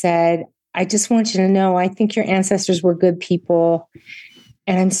just said, I just want you to know, I think your ancestors were good people.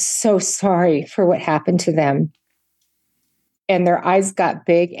 And I'm so sorry for what happened to them. And their eyes got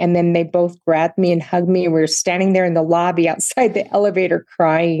big. And then they both grabbed me and hugged me. And we were standing there in the lobby outside the elevator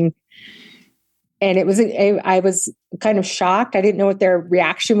crying. And I was kind of shocked. I didn't know what their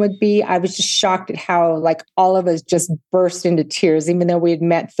reaction would be. I was just shocked at how all of us just burst into tears, even though we had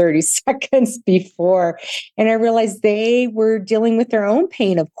met 30 seconds before. And I realized they were dealing with their own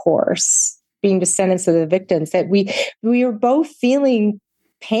pain, of course, being descendants of the victims, that we were both feeling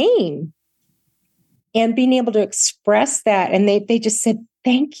pain and being able to express that. And they just said,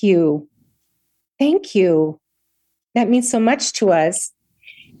 thank you. Thank you. That means so much to us.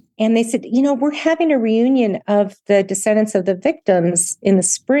 And they said, we're having a reunion of the descendants of the victims in the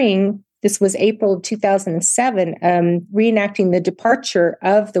spring. This was April of 2007, reenacting the departure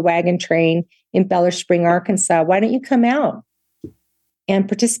of the wagon train in Bellar Spring, Arkansas. Why don't you come out and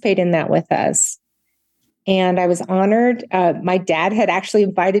participate in that with us? And I was honored. My dad had actually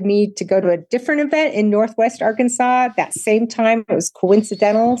invited me to go to a different event in Northwest Arkansas that same time. It was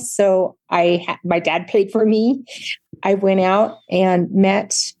coincidental. So my dad paid for me. I went out and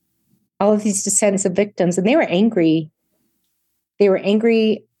met all of these descendants of victims, and they were angry. They were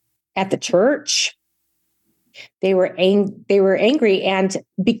angry at the church. They were angry. And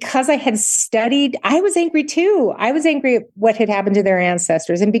because I had studied, I was angry too. I was angry at what had happened to their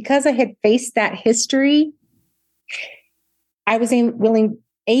ancestors. And because I had faced that history, I was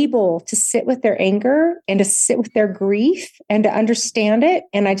able to sit with their anger and to sit with their grief and to understand it.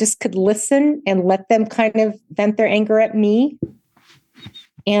 And I just could listen and let them kind of vent their anger at me.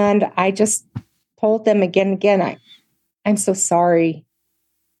 And I just told them again and again, I'm so sorry.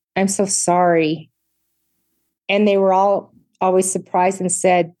 I'm so sorry. And they were all always surprised and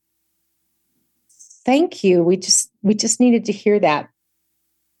said, thank you. We just needed to hear that.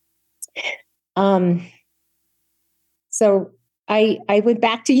 So I went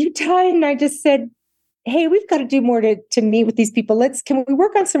back to Utah and I just said, hey, we've got to do more to meet with these people. Can we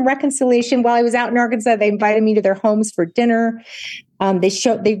work on some reconciliation? While I was out in Arkansas, they invited me to their homes for dinner.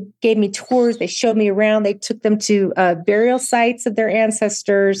 They gave me tours. They showed me around. They took them to burial sites of their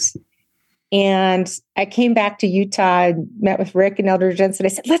ancestors. And I came back to Utah and met with Rick and Elder Jensen. I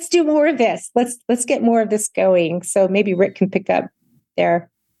said, let's do more of this. Let's get more of this going. So maybe Rick can pick up there.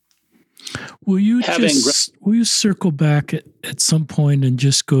 Will you circle back at some point and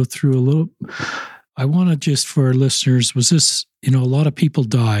just go through a little? I want to just, for our listeners, was this, a lot of people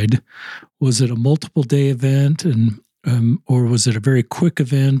died. Was it a multiple day event or was it a very quick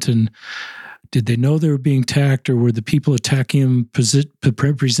event? And did they know they were being attacked, or were the people attacking them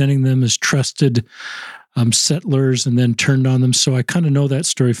presenting them as trusted settlers and then turned on them? So I kind of know that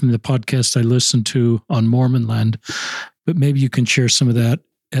story from the podcast I listened to on Mormon land, but maybe you can share some of that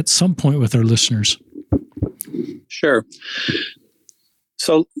at some point with our listeners. Sure.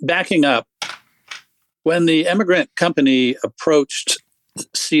 So backing up, when the immigrant company approached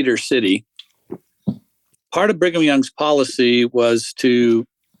Cedar City, part of Brigham Young's policy was to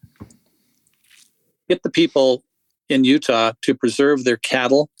get the people in Utah to preserve their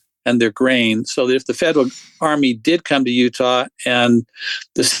cattle and their grain, so that if the federal army did come to Utah and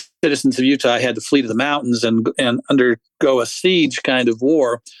the citizens of Utah had to flee to the mountains and undergo a siege kind of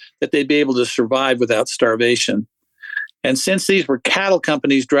war, that they'd be able to survive without starvation. And since these were cattle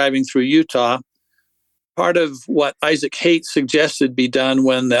companies driving through Utah, part of what Isaac Haight suggested be done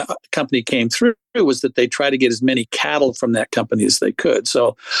when the company came through was that they try to get as many cattle from that company as they could.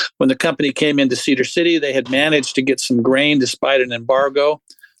 So when the company came into Cedar City, they had managed to get some grain despite an embargo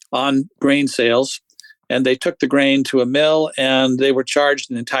on grain sales. And they took the grain to a mill and they were charged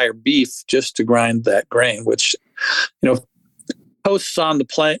an entire beef just to grind that grain, which, posts on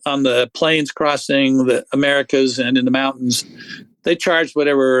the plains crossing the Americas and in the mountains, they charged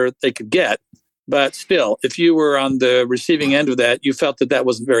whatever they could get. But still, if you were on the receiving end of that, you felt that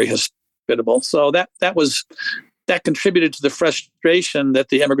wasn't very hospitable. So that contributed to the frustration that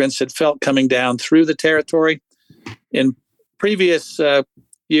the immigrants had felt coming down through the territory. In previous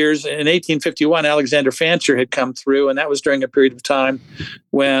years, in 1851, Alexander Fancher had come through, and that was during a period of time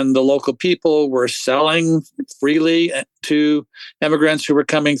when the local people were selling freely to immigrants who were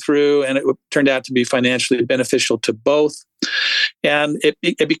coming through, and it turned out to be financially beneficial to both. And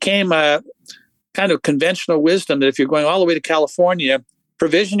it became a kind of conventional wisdom that if you're going all the way to California,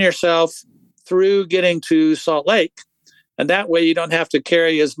 provision yourself through getting to Salt Lake. And that way you don't have to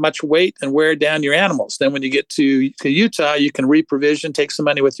carry as much weight and wear down your animals. Then when you get to Utah, you can reprovision, take some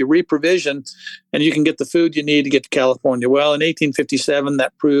money with you, reprovision, and you can get the food you need to get to California. Well, in 1857,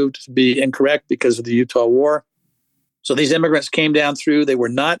 that proved to be incorrect because of the Utah War. So these immigrants came down through. They were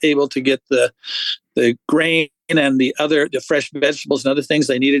not able to get the grain and the fresh vegetables and other things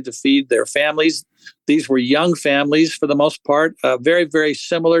they needed to feed their families. These were young families for the most part, very, very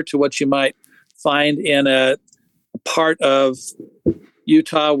similar to what you might find in a part of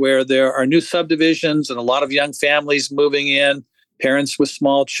Utah where there are new subdivisions and a lot of young families moving in, parents with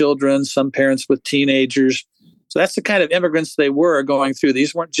small children, some parents with teenagers. So that's the kind of immigrants they were going through.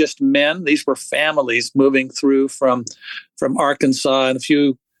 These weren't just men. These were families moving through from Arkansas and a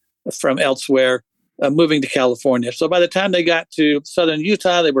few from elsewhere, moving to California. So by the time they got to southern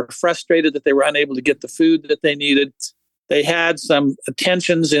Utah, they were frustrated that they were unable to get the food that they needed. They had some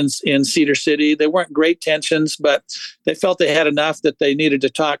tensions in Cedar City. They weren't great tensions, but they felt they had enough that they needed to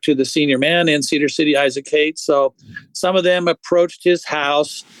talk to the senior man in Cedar City, Isaac Haight. So some of them approached his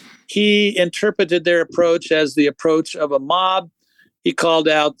house. He interpreted their approach as the approach of a mob. He called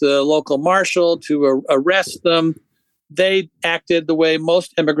out the local marshal to arrest them. They acted the way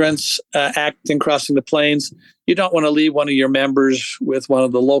most immigrants act in crossing the plains. You don't want to leave one of your members with one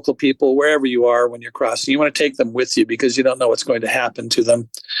of the local people wherever you are when you're crossing. You want to take them with you because you don't know what's going to happen to them.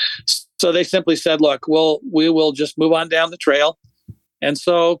 So they simply said, look, we will just move on down the trail. And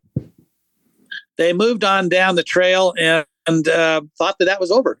so they moved on down the trail and thought that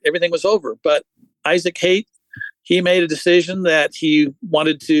was over. Everything was over. But Isaac Haight, he made a decision that he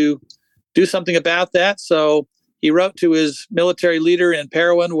wanted to do something about that. So he wrote to his military leader in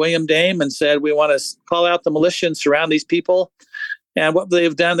Parowan, William Dame, and said, we want to call out the militia and surround these people. And what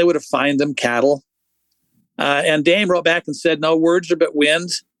they've done, they would have fined them cattle. And Dame wrote back and said, no, words are but wind.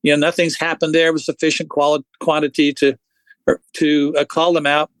 Nothing's happened there with sufficient quantity to call them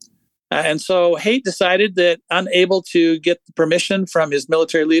out. And so Haight decided that, unable to get the permission from his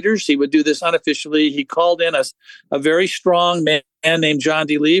military leaders, he would do this unofficially. He called in a very strong man named John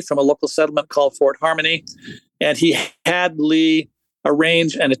D. Lee from a local settlement called Fort Harmony. And he had Lee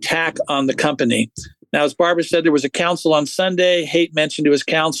arrange an attack on the company. Now, as Barbara said, there was a council on Sunday. Haight mentioned to his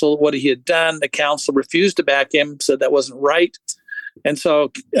council what he had done. The council refused to back him, said that wasn't right. And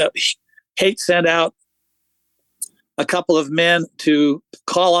so Haight sent out a couple of men to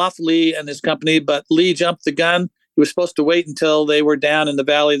call off Lee and his company, but Lee jumped the gun. He was supposed to wait until they were down in the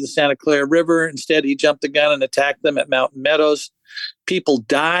valley of the Santa Clara River. Instead, he jumped the gun and attacked them at Mountain Meadows. People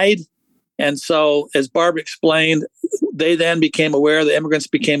died. And so, as Barbara explained, they then became aware, the immigrants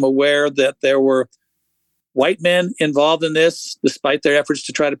became aware that there were white men involved in this, despite their efforts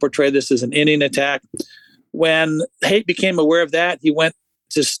to try to portray this as an Indian attack. When Haight became aware of that, he went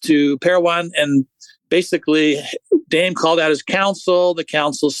to Parowan, and basically Dame called out his council. The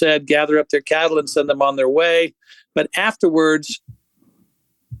council said, gather up their cattle and send them on their way. But afterwards,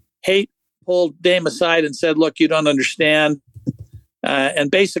 Haight pulled Dame aside and said, look, you don't understand. And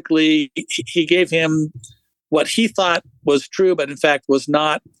basically, he gave him what he thought was true, but in fact was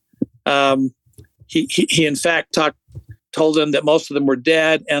not. He in fact told them that most of them were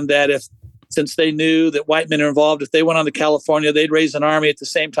dead, and that since they knew that white men are involved, if they went on to California, they'd raise an army at the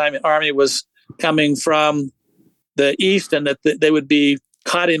same time an army was coming from the east, and that they would be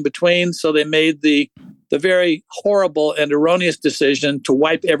caught in between. So they made the very horrible and erroneous decision to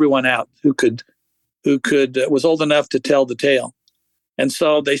wipe everyone out who was old enough to tell the tale. And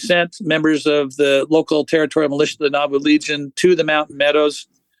so they sent members of the local territorial militia, the Nauvoo Legion, to the Mountain Meadows.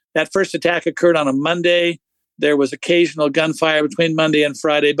 That first attack occurred on a Monday. There was occasional gunfire between Monday and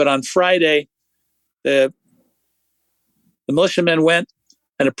Friday, but on Friday, the militiamen went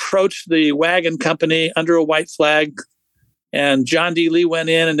and approached the wagon company under a white flag, and John D. Lee went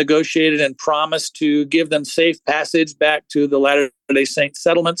in and negotiated and promised to give them safe passage back to the Latter-day Saint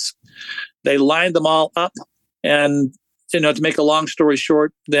settlements. They lined them all up, and to make a long story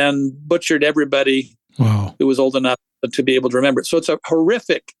short, then butchered everybody who was old enough to be able to remember it. So it's a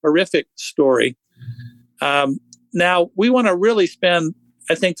horrific, horrific story. Now, we want to really spend,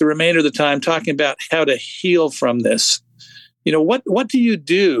 I think, the remainder of the time talking about how to heal from this. What do you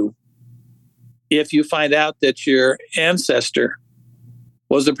do if you find out that your ancestor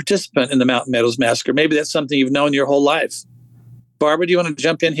was a participant in the Mountain Meadows Massacre? Maybe that's something you've known your whole life. Barbara, do you want to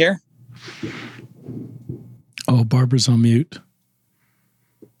jump in here? Oh, Barbara's on mute.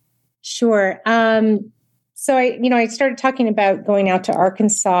 Sure. So I started talking about going out to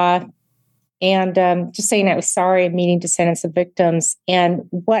Arkansas and just saying I was sorry and meeting descendants of victims. And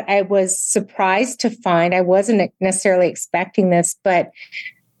what I was surprised to find, I wasn't necessarily expecting this, but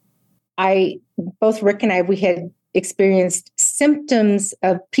both Rick and I, we had experienced symptoms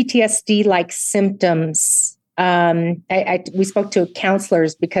of PTSD-like symptoms. We spoke to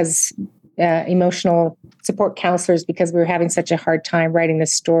counselors because emotional support counselors because we were having such a hard time writing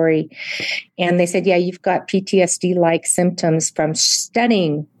this story. And they said, yeah, you've got PTSD-like symptoms from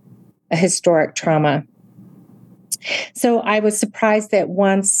studying a historic trauma. So I was surprised that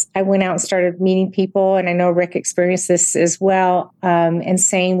once I went out and started meeting people, and I know Rick experienced this as well, and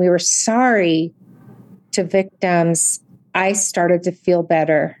saying we were sorry to victims, I started to feel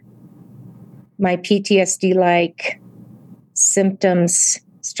better. My PTSD-like symptoms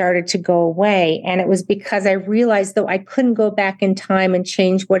started to go away. And it was because I realized, though I couldn't go back in time and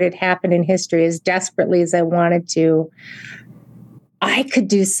change what had happened in history as desperately as I wanted to, I could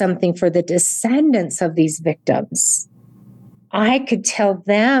do something for the descendants of these victims. I could tell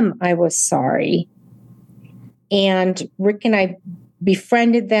them I was sorry. And Rick and I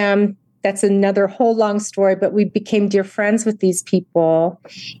befriended them. That's another whole long story, but we became dear friends with these people.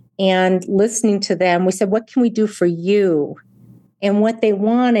 And listening to them, we said, what can we do for you? And what they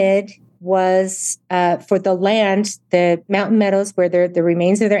wanted was for the land, the Mountain Meadows, where the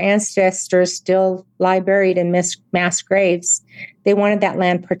remains of their ancestors still lie buried in mass graves. They wanted that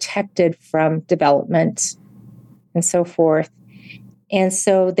land protected from development and so forth. And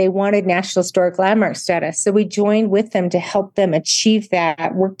so they wanted National Historic Landmark status. So we joined with them to help them achieve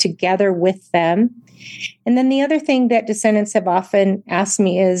that, work together with them. And then the other thing that descendants have often asked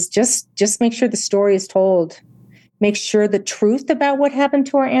me is just make sure the story is told. Make sure the truth about what happened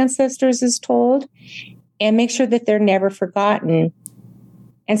to our ancestors is told, and make sure that they're never forgotten.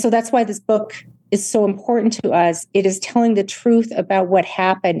 And so that's why this book is so important to us. It is telling the truth about what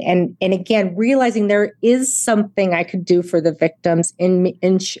happened. And again, realizing there is something I could do for the victims in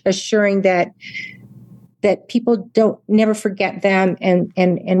assuring that people don't never forget them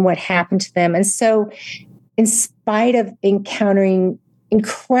and what happened to them. And so in spite of encountering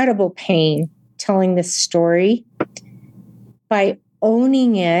incredible pain, telling this story, by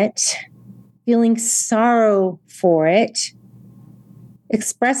owning it, feeling sorrow for it,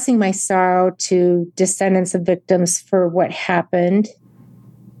 expressing my sorrow to descendants of victims for what happened,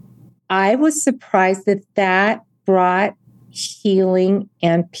 I was surprised that that brought healing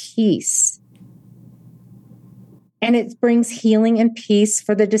and peace. And it brings healing and peace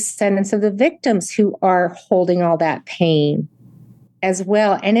for the descendants of the victims who are holding all that pain as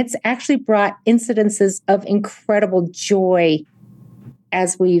well. And it's actually brought incidences of incredible joy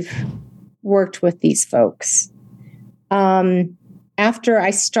as we've worked with these folks. After I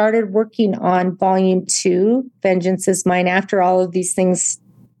started working on volume 2, Vengeance is Mine, after all of these things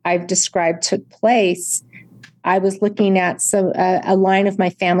I've described took place, I was looking at a line of my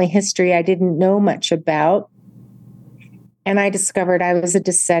family history I didn't know much about. And I discovered I was a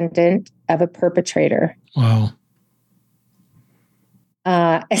descendant of a perpetrator. Wow.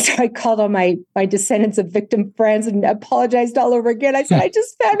 And so I called all my descendants of victim friends and apologized all over again. I said, I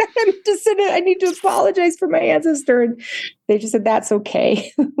just found out I'm a descendant. I need to apologize for my ancestor. And they just said, that's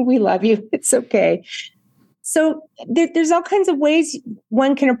okay. We love you. It's okay. So there's all kinds of ways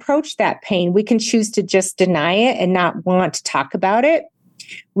one can approach that pain. We can choose to just deny it and not want to talk about it.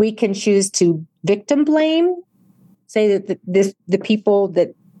 We can choose to victim blame, say that the people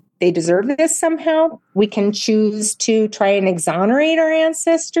that they deserve this somehow. We can choose to try and exonerate our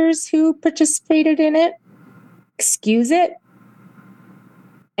ancestors who participated in it, excuse it.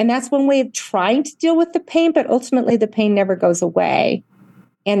 And that's one way of trying to deal with the pain, but ultimately the pain never goes away.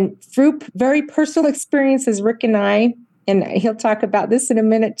 And through very personal experiences, Rick and I, and he'll talk about this in a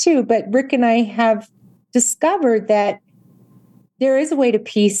minute too, but Rick and I have discovered that there is a way to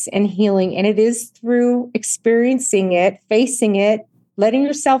peace and healing, and it is through experiencing it, facing it, letting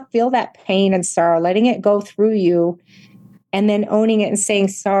yourself feel that pain and sorrow, letting it go through you, and then owning it and saying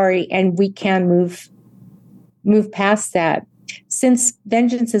sorry, and we can move past that. Since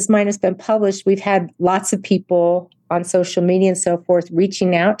Vengeance is Mine has been published, we've had lots of people on social media and so forth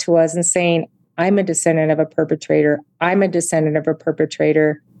reaching out to us and saying, I'm a descendant of a perpetrator. I'm a descendant of a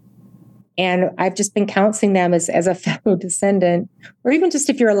perpetrator. And I've just been counseling them as a fellow descendant, or even just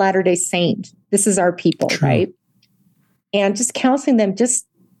if you're a Latter-day Saint, this is our people, True. right? And just counseling them,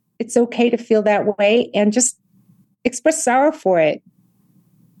 it's okay to feel that way and just express sorrow for it.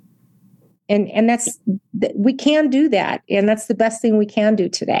 And we can do that. And that's the best thing we can do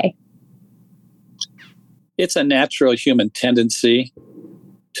today. It's a natural human tendency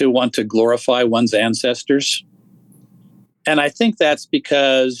to want to glorify one's ancestors. And I think that's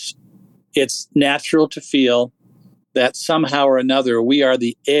because it's natural to feel that somehow or another we are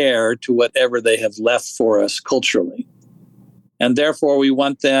the heir to whatever they have left for us culturally. And therefore, we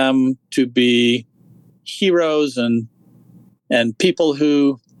want them to be heroes and people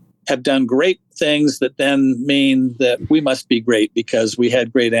who have done great things that then mean that we must be great because we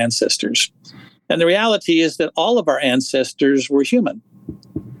had great ancestors. And the reality is that all of our ancestors were human.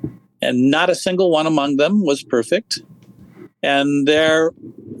 And not a single one among them was perfect. And there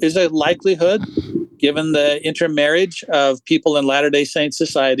is a likelihood, given the intermarriage of people in Latter-day Saint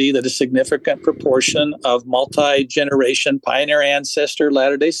society, that a significant proportion of multi-generation pioneer ancestor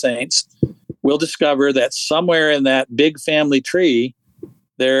Latter-day Saints will discover that somewhere in that big family tree,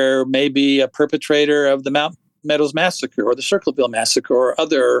 there may be a perpetrator of the Mount Meadows Massacre or the Circleville Massacre or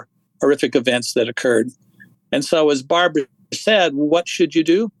other horrific events that occurred. And so, as Barbara said, what should you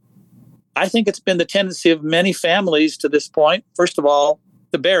do? I think it's been the tendency of many families to this point, first of all,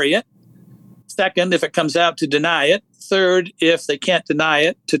 to bury it. Second, if it comes out, to deny it. Third, if they can't deny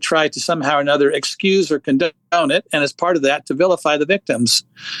it, to try to somehow or another excuse or condone it. And as part of that, to vilify the victims.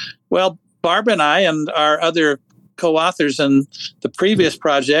 Well, Barbara and I and our other co-authors in the previous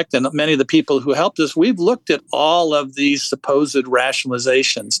project and many of the people who helped us, we've looked at all of these supposed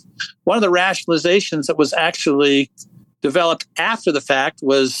rationalizations. One of the rationalizations that was actually developed after the fact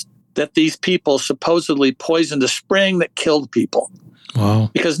was that these people supposedly poisoned a spring that killed people. Wow.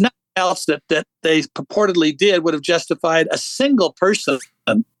 Because nothing else that they purportedly did would have justified a single person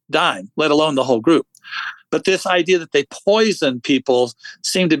dying, let alone the whole group. But this idea that they poisoned people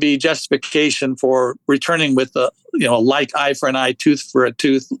seemed to be justification for returning with a like eye for an eye, tooth for a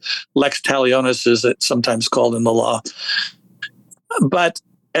tooth, lex talionis, as it's sometimes called in the law. But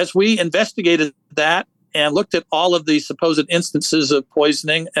as we investigated that and looked at all of these supposed instances of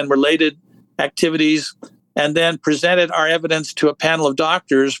poisoning and related activities, and then presented our evidence to a panel of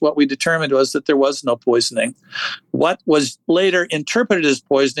doctors, what we determined was that there was no poisoning. What was later interpreted as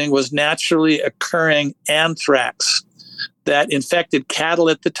poisoning was naturally occurring anthrax that infected cattle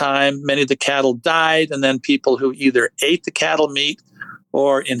at the time. Many of the cattle died, and then people who either ate the cattle meat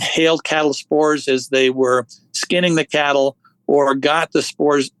or inhaled cattle spores as they were skinning the cattle, or got the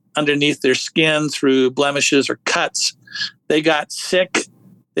spores underneath their skin through blemishes or cuts. They got sick.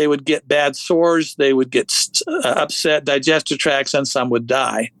 They would get bad sores. They would get upset digestive tracts, and some would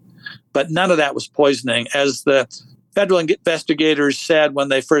die. but none of that was poisoning. As the federal investigators said when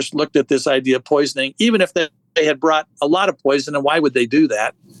they first looked at this idea of poisoning, even if they had brought a lot of poison, and why would they do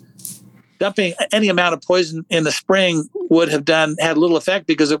that? Dumping any amount of poison in the spring would have had little effect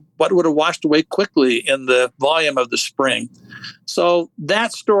because what would have washed away quickly in the volume of the spring. So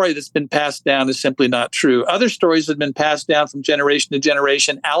that story that's been passed down is simply not true. Other stories have been passed down from generation to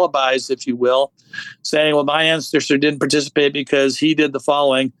generation, alibis, if you will, saying, well, my ancestor didn't participate because he did the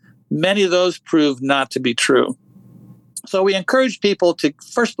following. Many of those prove not to be true. So we encourage people to,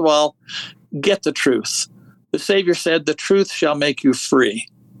 first of all, get the truth. The Savior said, the truth shall make you free.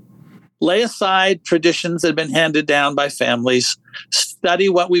 Lay aside traditions that have been handed down by families. Study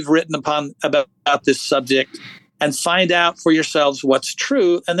what we've written about this subject and find out for yourselves what's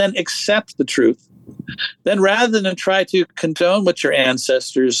true, and then accept the truth. Then rather than try to condone what your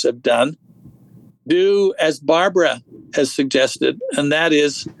ancestors have done, do as Barbara has suggested, and that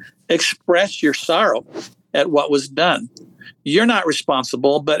is express your sorrow at what was done. You're not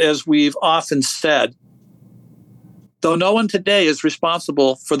responsible, but as we've often said, though no one today is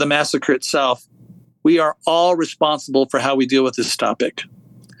responsible for the massacre itself, we are all responsible for how we deal with this topic.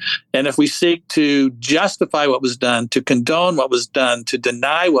 And if we seek to justify what was done, to condone what was done, to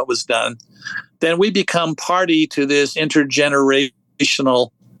deny what was done, then we become party to this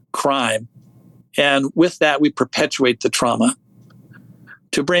intergenerational crime. And with that, we perpetuate the trauma.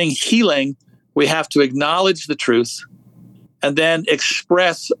 To bring healing, we have to acknowledge the truth and then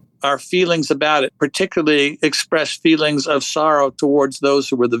express our feelings about it, particularly express feelings of sorrow towards those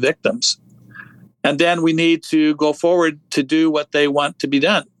who were the victims. And then we need to go forward to do what they want to be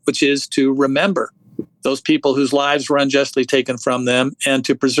done, which is to remember those people whose lives were unjustly taken from them and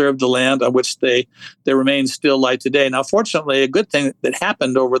to preserve the land on which their remains still lie today. Now, fortunately, a good thing that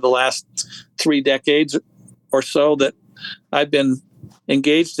happened over the last 3 decades or so that I've been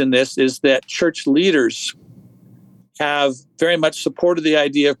engaged in this is that church leaders have very much supported the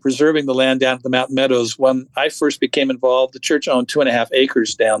idea of preserving the land down at the Mountain Meadows. When I first became involved, the church owned 2.5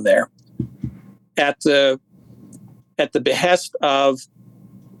 acres down there. At the behest of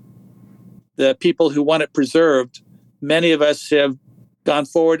the people who want it preserved, many of us have gone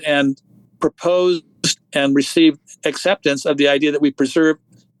forward and proposed and received acceptance of the idea that we preserve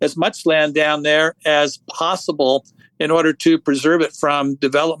as much land down there as possible in order to preserve it from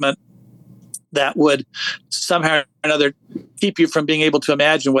development that would somehow or another keep you from being able to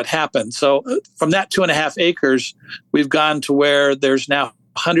imagine what happened. So from that 2.5 acres, we've gone to where there's now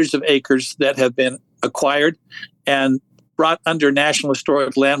hundreds of acres that have been acquired and brought under National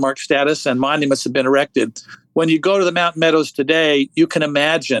Historic Landmark status, and monuments have been erected. When you go to the Mountain Meadows today, you can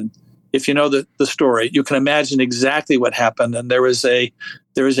imagine, if you know the story, you can imagine exactly what happened. And there is a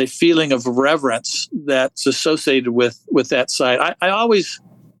feeling of reverence that's associated with that site. I always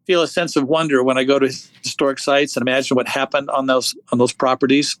feel a sense of wonder when I go to historic sites and imagine what happened on those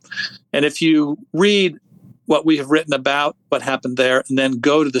properties. And if you read what we have written about what happened there and then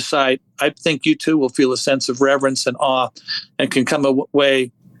go to the site, I think you too will feel a sense of reverence and awe and can come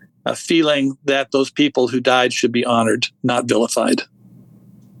away feeling that those people who died should be honored, not vilified.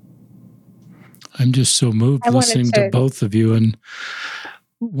 I'm just so moved listening to both of you. And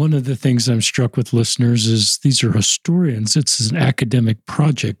one of the things I'm struck with, listeners, is these are historians. It's an academic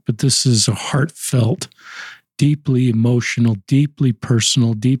project, but this is a heartfelt, deeply emotional, deeply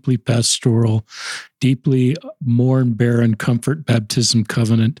personal, deeply pastoral, deeply mourn, bear, and comfort baptism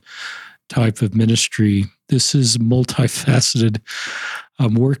covenant type of ministry. This is multifaceted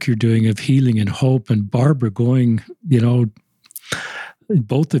work you're doing of healing and hope. And Barbara, going,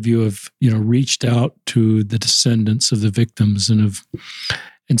 both of you have, reached out to the descendants of the victims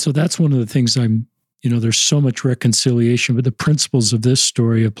and so that's one of the things there's so much reconciliation, but the principles of this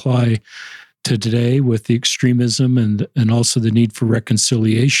story apply to today with the extremism and also the need for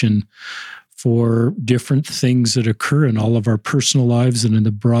reconciliation for different things that occur in all of our personal lives and in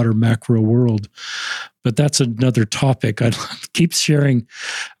the broader macro world. But that's another topic. I keep sharing.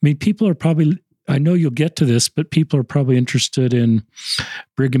 I mean, people are probably, I know you'll get to this, but people are probably interested in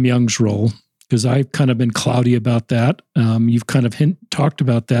Brigham Young's role, because I've kind of been cloudy about that. You've kind of talked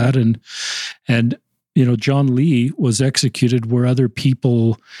about that. And John Lee was executed where other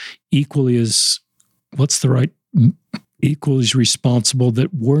people equally as responsible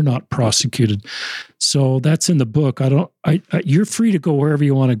that were not prosecuted. So that's in the book. You're free to go wherever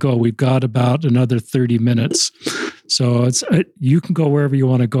you want to go. We've got about another 30 minutes. So you can go wherever you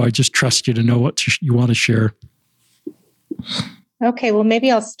want to go. I just trust you to know what you want to share. Okay, well,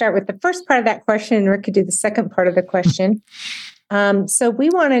 maybe I'll start with the first part of that question, and Rick could do the second part of the question. So we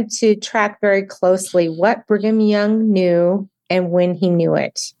wanted to track very closely what Brigham Young knew and when he knew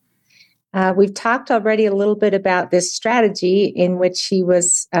it. We've talked already a little bit about this strategy in which he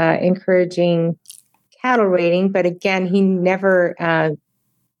was encouraging cattle raiding, but again, he never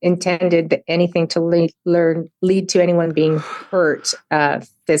intended anything to lead to anyone being hurt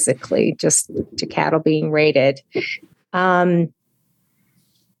physically, just to cattle being raided.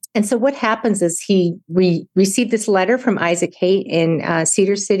 And so what happens is we received this letter from Isaac Haight in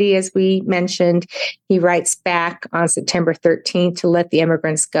Cedar City, as we mentioned. He writes back on September 13th to let the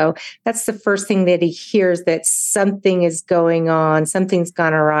immigrants go. That's the first thing that he hears, that something is going on, something's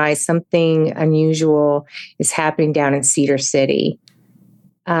gone awry, something unusual is happening down in Cedar City.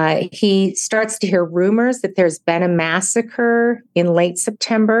 He starts to hear rumors that there's been a massacre in late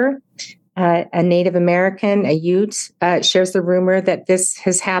September. A Native American, a Ute, shares the rumor that this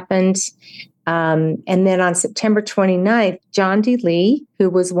has happened. And then on September 29th, John D. Lee, who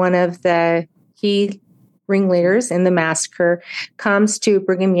was one of the key ringleaders in the massacre, comes to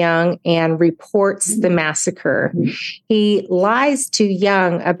Brigham Young and reports the massacre. He lies to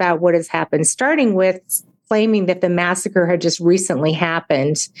Young about what has happened, starting with claiming that the massacre had just recently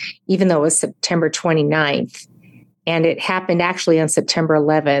happened, even though it was September 29th. And it happened actually on September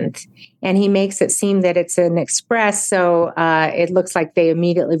 11th. And he makes it seem that it's an express, so it looks like they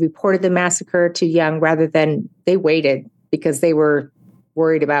immediately reported the massacre to Young rather than they waited because they were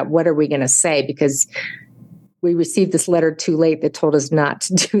worried about what are we going to say, because we received this letter too late that told us not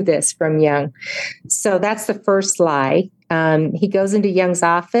to do this from Young. So that's the first lie. He goes into Young's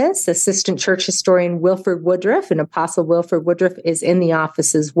office. Assistant church historian Wilford Woodruff, and Apostle Wilford Woodruff, is in the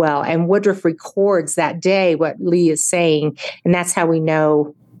office as well. And Woodruff records that day what Lee is saying, and that's how we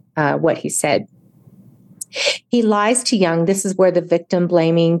know what he said. He lies to Young. This is where the victim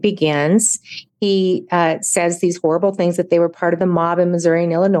blaming begins. He says these horrible things, that they were part of the mob in Missouri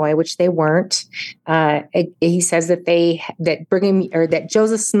and Illinois, which they weren't. He says that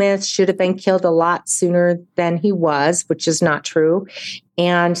Joseph Smith should have been killed a lot sooner than he was, which is not true,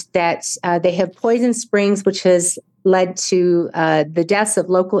 and that they have poisoned springs, which has led to the deaths of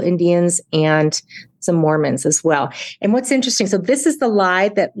local Indians and some Mormons as well. And what's interesting, so this is the lie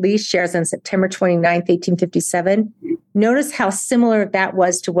that Lee shares on September 29th, 1857. Notice how similar that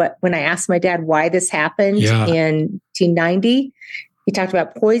was to when I asked my dad why this happened in 1890. He talked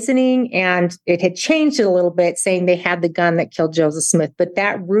about poisoning, and it had changed it a little bit, saying they had the gun that killed Joseph Smith. But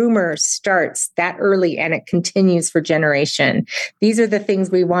that rumor starts that early, and it continues for generation. These are the things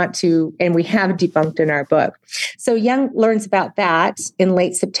we want to, and we have debunked in our book. So Young learns about that in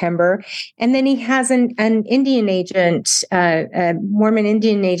late September. And then he has an Indian agent, a Mormon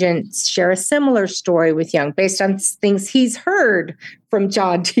Indian agent, share a similar story with Young based on things he's heard from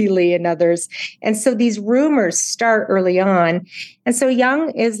John D. Lee and others. And so these rumors start early on. And so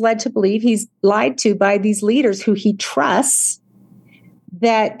Young is led to believe he's lied to by these leaders who he trusts,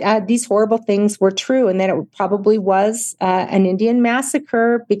 that these horrible things were true, and that it probably was an Indian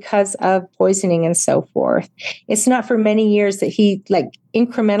massacre because of poisoning and so forth. It's not for many years that he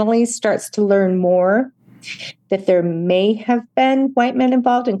incrementally starts to learn more, that there may have been white men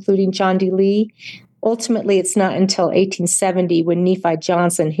involved, including John D. Lee. Ultimately, it's not until 1870 when Nephi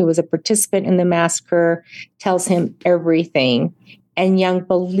Johnson, who was a participant in the massacre, tells him everything. And Young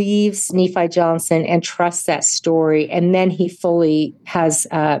believes Nephi Johnson and trusts that story. And then he fully has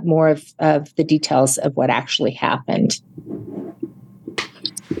more of the details of what actually happened.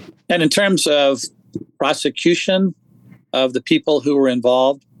 And in terms of prosecution of the people who were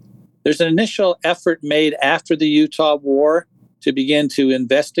involved, there's an initial effort made after the Utah War to begin to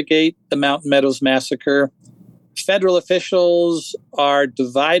investigate the Mountain Meadows Massacre. Federal officials are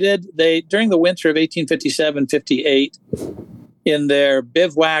divided. During the winter of 1857-58, in their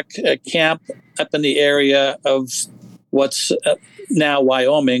bivouac camp up in the area of what's now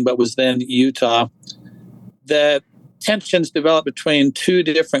Wyoming, but was then Utah, the tensions developed between two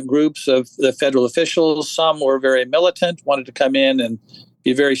different groups of the federal officials. Some were very militant, wanted to come in and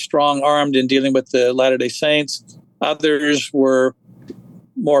be very strong-armed in dealing with the Latter-day Saints. Others were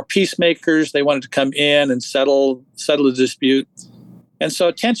more peacemakers. They wanted to come in and settle the dispute. And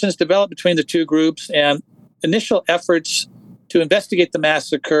so tensions developed between the two groups, and initial efforts to investigate the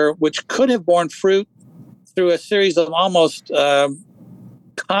massacre, which could have borne fruit through a series of almost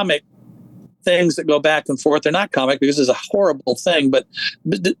comic things that go back and forth. They're not comic because it's a horrible thing, but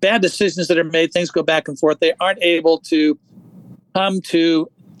bad decisions that are made, things go back and forth. They aren't able to come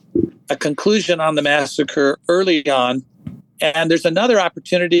to a conclusion on the massacre early on. And there's another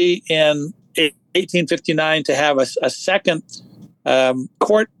opportunity in 1859 to have a second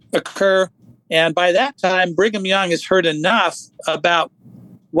court occur. And by that time, Brigham Young has heard enough about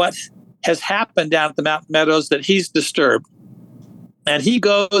what has happened down at the Mountain Meadows that he's disturbed. And he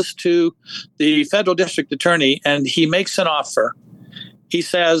goes to the federal district attorney and he makes an offer. He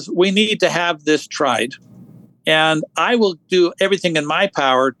says, we need to have this tried. And I will do everything in my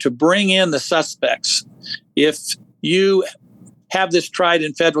power to bring in the suspects if you have this tried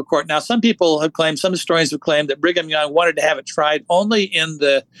in federal court. Now, some historians have claimed that Brigham Young wanted to have it tried only in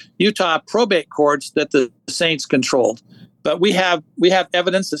the Utah probate courts that the Saints controlled. But we have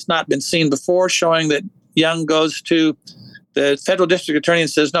evidence that's not been seen before showing that Young goes to the federal district attorney and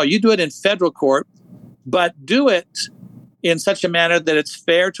says, no, you do it in federal court, but do it in such a manner that it's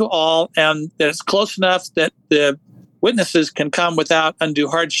fair to all and that it's close enough that the witnesses can come without undue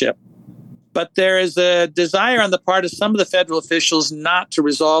hardship. But there is a desire on the part of some of the federal officials not to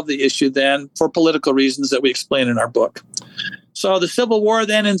resolve the issue then for political reasons that we explain in our book. So the Civil War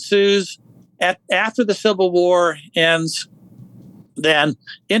then ensues. After the Civil War ends, then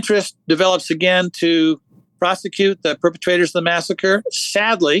interest develops again to prosecute the perpetrators of the massacre.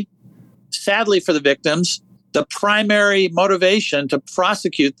 Sadly for the victims, the primary motivation to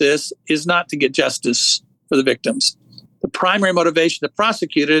prosecute this is not to get justice for the victims. The primary motivation to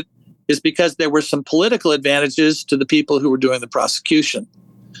prosecute it is because there were some political advantages to the people who were doing the prosecution.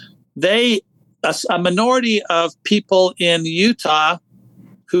 A minority of people in Utah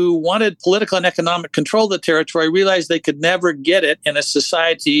who wanted political and economic control of the territory realized they could never get it in a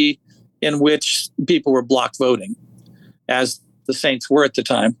society in which people were block voting, as the Saints were at the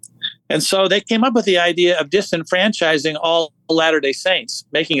time. And so they came up with the idea of disenfranchising all Latter-day Saints,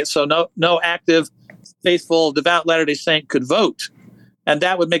 making it so no active, faithful, devout Latter-day Saint could vote. And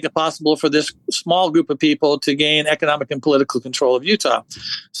that would make it possible for this small group of people to gain economic and political control of Utah.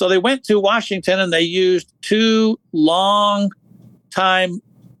 So they went to Washington and they used two long-time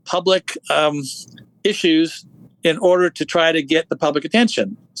public issues in order to try to get the public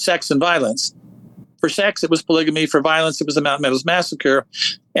attention: sex and violence. For sex, it was polygamy. For violence, it was the Mountain Meadows Massacre.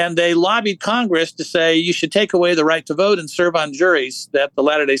 And they lobbied Congress to say you should take away the right to vote and serve on juries that the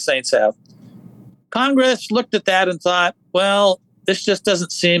Latter-day Saints have. Congress looked at that and thought, well, this just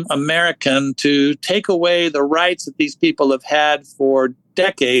doesn't seem American to take away the rights that these people have had for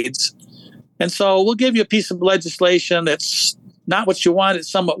decades. And so we'll give you a piece of legislation that's not what you want.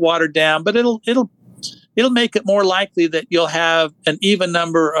 It's somewhat watered down, but it'll make it more likely that you'll have an even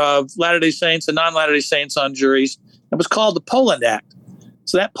number of Latter-day Saints and non-Latter-day Saints on juries. It was called the Poland Act.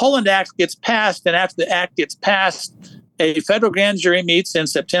 So that Poland Act gets passed, and after the act gets passed, a federal grand jury meets in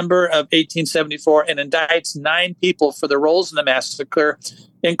September of 1874 and indicts 9 people for their roles in the massacre,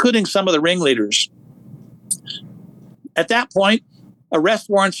 including some of the ringleaders. At that point, arrest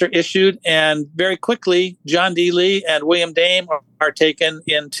warrants are issued, and very quickly, John D. Lee and William Dame are taken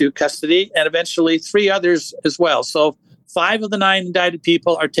into custody, and eventually 3 others as well. So 5 of the 9 indicted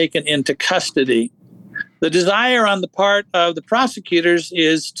people are taken into custody. The desire on the part of the prosecutors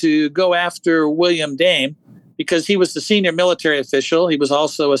is to go after William Dame because he was the senior military official. He was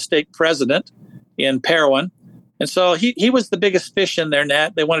also a stake president in Parowan. And so he was the biggest fish in their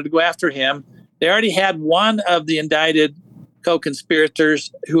net. They wanted to go after him. They already had one of the indicted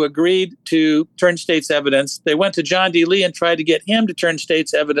co-conspirators who agreed to turn state's evidence. They went to John D. Lee and tried to get him to turn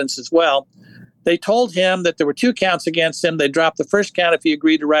state's evidence as well. They told him that there were 2 counts against him. They dropped the first count if he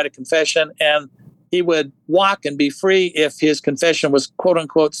agreed to write a confession, and he would walk and be free if his confession was, quote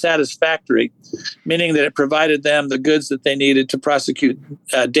unquote, satisfactory, meaning that it provided them the goods that they needed to prosecute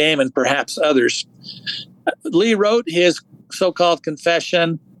Dame and perhaps others. Lee wrote his so-called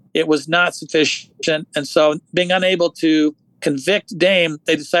confession. It was not sufficient. And so, being unable to convict Dame,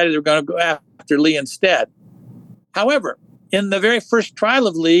 they decided they were going to go after Lee instead. However, in the very first trial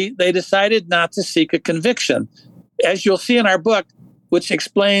of Lee, they decided not to seek a conviction. As you'll see in our book, which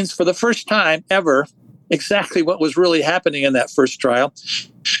explains for the first time ever exactly what was really happening in that first trial,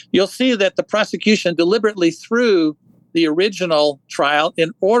 you'll see that the prosecution deliberately threw the original trial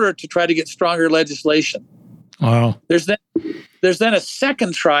in order to try to get stronger legislation. Wow. There's then a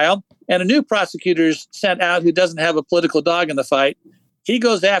second trial, and a new prosecutor is sent out who doesn't have a political dog in the fight. He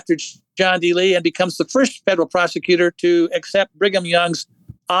goes after John D. Lee and becomes the first federal prosecutor to accept Brigham Young's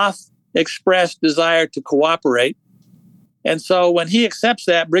off-expressed desire to cooperate. And so when he accepts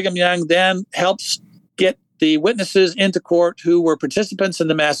that, Brigham Young then helps get the witnesses into court who were participants in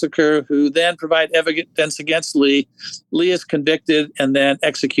the massacre, who then provide evidence against Lee. Lee is convicted and then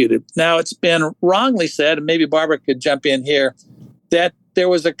executed. Now, it's been wrongly said, and maybe Barbara could jump in here, that there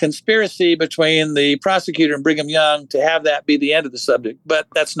was a conspiracy between the prosecutor and Brigham Young to have that be the end of the subject, but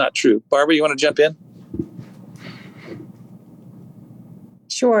that's not true. Barbara, you want to jump in?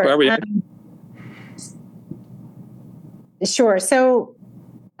 Sure. Barbara, Sure. So,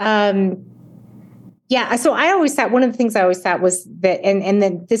 Yeah. So I always thought, one of the things I always thought was that, and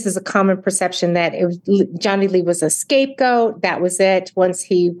then this is a common perception, that John D. Lee was a scapegoat. That was it. Once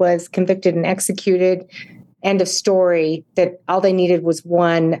he was convicted and executed, end of story, that all they needed was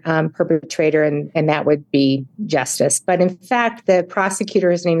one perpetrator, and that would be justice. But in fact, the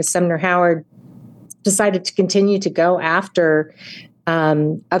prosecutor, his name is Sumner Howard, decided to continue to go after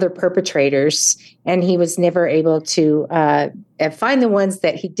other perpetrators, and he was never able to find the ones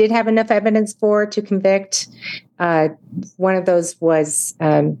that he did have enough evidence for to convict. One of those was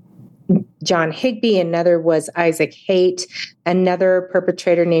John Higbee. Another was Isaac Haight. Another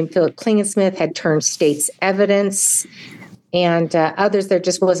perpetrator named Philip Klingensmith had turned state's evidence. And others, there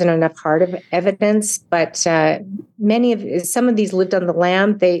just wasn't enough hard evidence. But some of these lived on the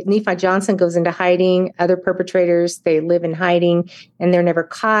lam. Nephi Johnson goes into hiding. Other perpetrators, they live in hiding, and they're never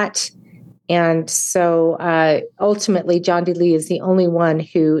caught. And so ultimately, John D. Lee is the only one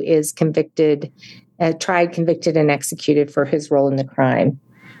who is tried, convicted, and executed for his role in the crime.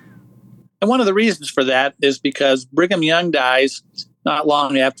 And one of the reasons for that is because Brigham Young dies not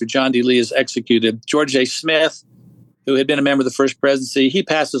long after John D. Lee is executed. George A. Smith, who had been a member of the First Presidency, he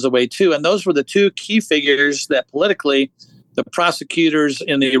passes away too. And those were the two key figures that politically the prosecutors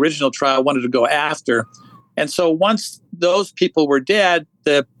in the original trial wanted to go after. And so once those people were dead,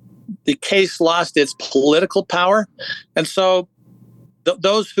 the case lost its political power. And so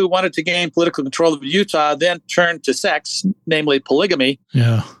those who wanted to gain political control of Utah then turned to sex, namely polygamy,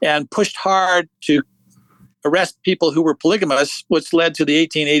 and pushed hard to arrest people who were polygamous, which led to the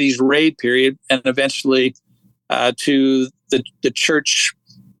 1880s raid period and eventually to the church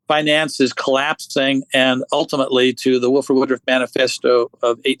finances collapsing, and ultimately to the Wilford Woodruff Manifesto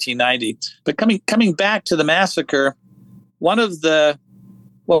of 1890. But coming back to the massacre, one of the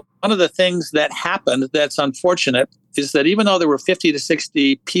things that happened that's unfortunate is that even though there were 50 to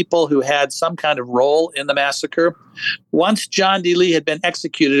 60 people who had some kind of role in the massacre, once John D. Lee had been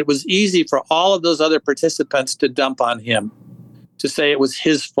executed, it was easy for all of those other participants to dump on him, to say it was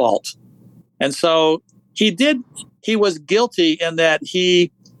his fault. And so he was guilty in that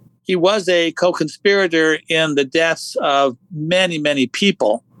he was a co-conspirator in the deaths of many, many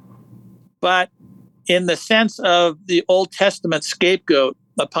people. But in the sense of the Old Testament scapegoat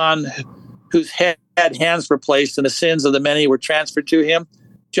upon whose head hands were placed and the sins of the many were transferred to him,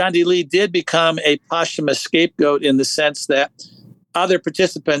 John D. Lee did become a posthumous scapegoat in the sense that other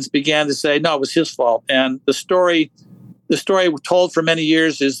participants began to say, no, it was his fault. And the story told for many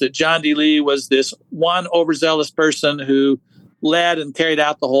years is that John D. Lee was this one overzealous person who led and carried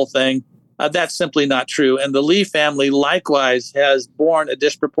out the whole thing. That's simply not true. And the Lee family likewise has borne a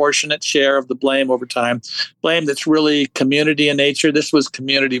disproportionate share of the blame over time, blame that's really community in nature. This was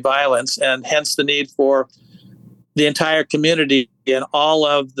community violence, and hence the need for the entire community and all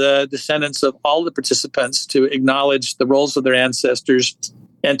of the descendants of all the participants to acknowledge the roles of their ancestors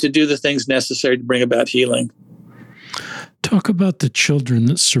and to do the things necessary to bring about healing. Talk about the children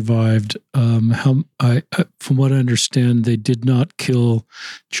that survived. From what I understand, they did not kill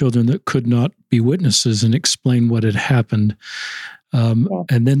children that could not be witnesses and explain what had happened.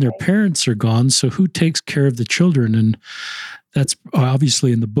 And then their parents are gone. So who takes care of the children? And that's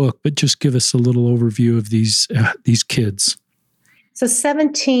obviously in the book, but just give us a little overview of these kids. So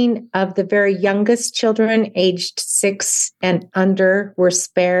 17 of the very youngest children, aged 6 and under, were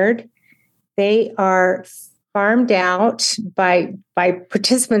spared. They are farmed out by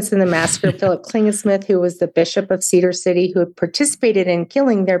participants in the massacre. Philip Klingensmith, who was the bishop of Cedar City, who had participated in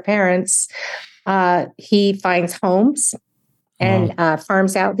killing their parents, he finds homes and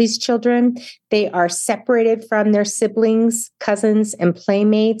farms out these children. They are separated from their siblings, cousins, and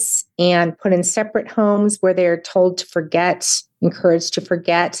playmates, and put in separate homes where they are told to forget, encouraged to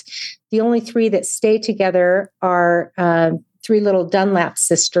forget. The only 3 that stay together are 3 little Dunlap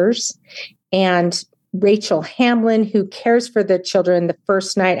sisters, and Rachel Hamlin, who cares for the children the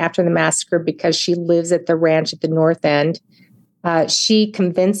first night after the massacre because she lives at the ranch at the north end. She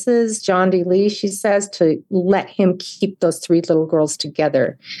convinces John D. Lee, she says, to let him keep those 3 little girls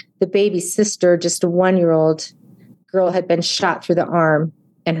together. The baby sister, just a 1-year-old girl, had been shot through the arm,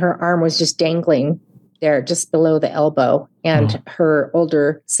 and her arm was just dangling there just below the elbow. And her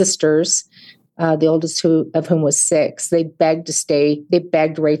older sisters, the oldest of whom was 6, they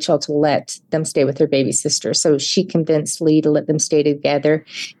begged Rachel to let them stay with her baby sister. So she convinced Lee to let them stay together.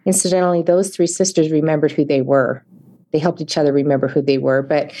 Incidentally, those 3 sisters remembered who they were. They helped each other remember who they were.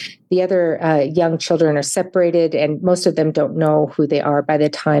 But the other young children are separated, and most of them don't know who they are by the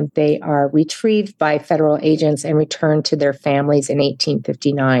time they are retrieved by federal agents and returned to their families in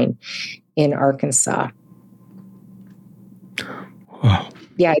 1859 in Arkansas. Wow.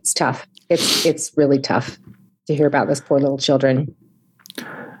 Yeah, it's tough. It's really tough to hear about those poor little children.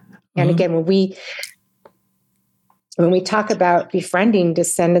 And again, when we talk about befriending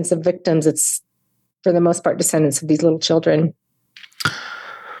descendants of victims, it's for the most part descendants of these little children.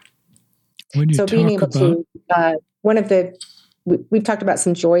 When you so talk being able about to, we've talked about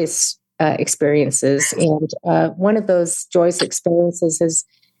some joyous experiences, and one of those joyous experiences is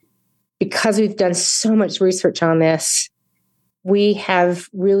because we've done so much research on this, we have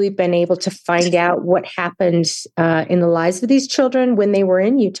really been able to find out what happened in the lives of these children when they were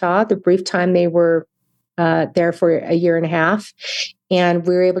in Utah, the brief time they were there for a year and a half. And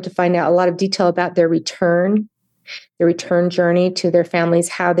we were able to find out a lot of detail about their return journey to their families,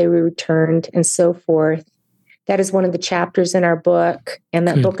 how they were returned, and so forth. That is one of the chapters in our book. And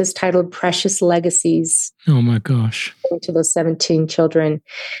that book is titled Precious Legacies. Oh, my gosh. To those 17 children.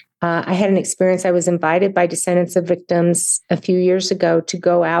 I had an experience. I was invited by descendants of victims a few years ago to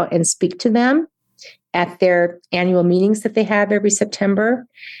go out and speak to them at their annual meetings that they have every September.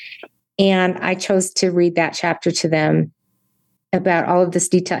 And I chose to read that chapter to them about all of this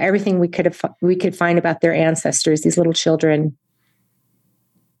detail, everything we could find about their ancestors, these little children.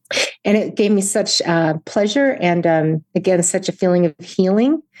 And it gave me such pleasure and, again, such a feeling of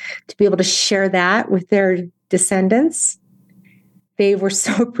healing to be able to share that with their descendants. They were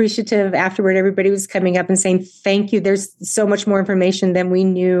so appreciative afterward. Everybody was coming up and saying, thank you. There's so much more information than we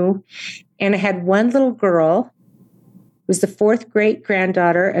knew. And I had one little girl who was the fourth great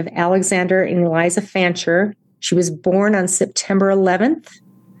granddaughter of Alexander and Eliza Fancher. She was born on September 11th.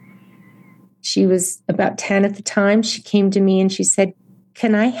 She was about 10 at the time. She came to me and she said,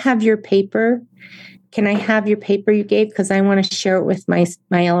 can I have your paper? Can I have your paper you gave? Because I want to share it with my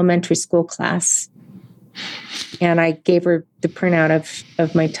elementary school class. And I gave her the printout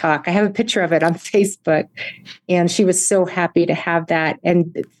of my talk. I have a picture of it on Facebook. And she was so happy to have that.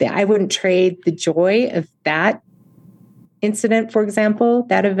 And I wouldn't trade the joy of that incident, for example,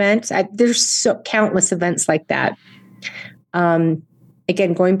 that event. There's countless events like that.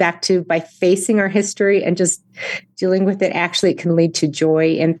 Again, going back to by facing our history and just dealing with it, actually it can lead to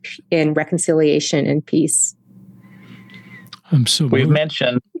joy and reconciliation and peace. We've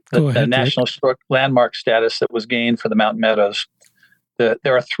mentioned the National Historic Landmark status that was gained for the Mountain Meadows. There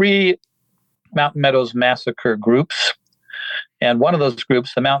are 3 Mountain Meadows massacre groups, and one of those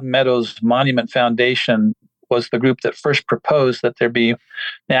groups, the Mountain Meadows Monument Foundation, was the group that first proposed that there be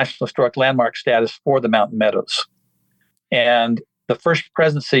National Historic Landmark status for the Mountain Meadows. And the first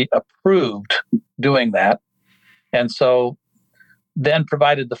presidency approved doing that, and so then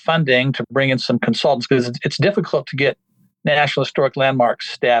provided the funding to bring in some consultants, because it's difficult to get National Historic Landmark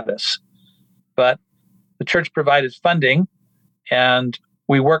status. But the church provided funding, and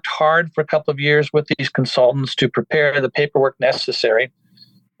we worked hard for a couple of years with these consultants to prepare the paperwork necessary.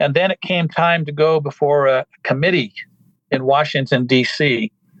 And then it came time to go before a committee in Washington,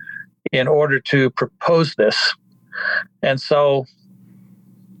 D.C. in order to propose this. And so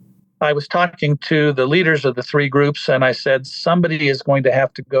I was talking to the leaders of the 3 groups, and I said, somebody is going to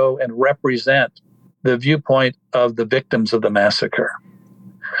have to go and represent the viewpoint of the victims of the massacre.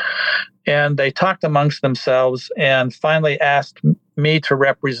 And they talked amongst themselves and finally asked me to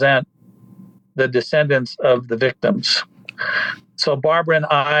represent the descendants of the victims. So Barbara and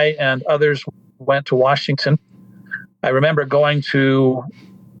I and others went to Washington. I remember going to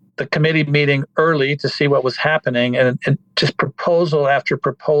the committee meeting early to see what was happening, and just proposal after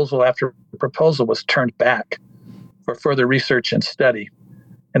proposal after proposal was turned back for further research and study.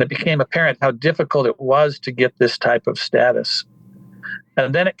 And it became apparent how difficult it was to get this type of status.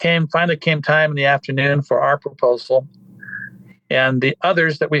 And then finally came time in the afternoon for our proposal. And the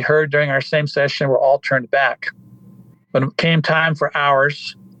others that we heard during our same session were all turned back. When it came time for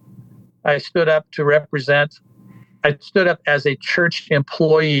ours, I stood up as a church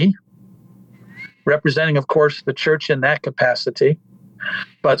employee, representing, of course, the church in that capacity,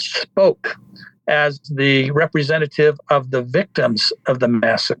 but spoke as the representative of the victims of the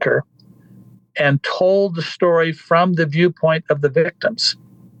massacre and told the story from the viewpoint of the victims.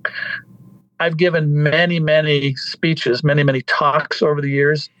 I've given many, many speeches, many, many talks over the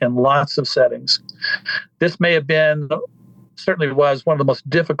years in lots of settings. This certainly was one of the most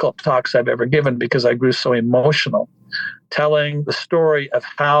difficult talks I've ever given, because I grew so emotional, telling the story of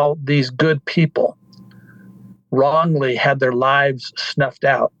how these good people wrongly had their lives snuffed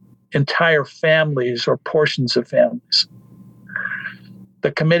out, entire families or portions of families.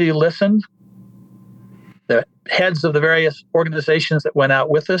 The committee listened. The heads of the various organizations that went out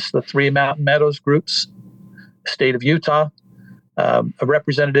with us, the 3 Mountain Meadows groups, the state of Utah, a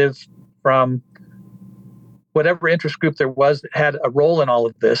representative from whatever interest group there was that had a role in all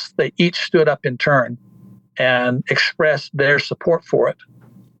of this, they each stood up in turn and expressed their support for it.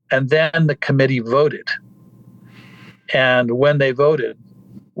 And then the committee voted. And when they voted,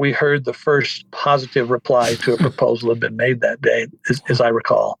 we heard the first positive reply to a proposal had been made that day, as I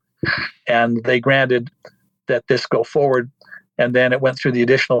recall. And they granted that this go forward. And then it went through the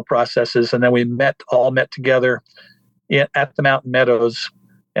additional processes. And then we all met together at the Mountain Meadows.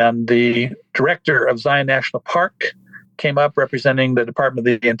 And the director of Zion National Park came up representing the Department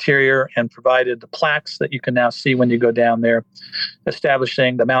of the Interior and provided the plaques that you can now see when you go down there,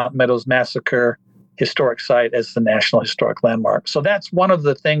 establishing the Mountain Meadows Massacre Historic Site as the National Historic Landmark. So that's one of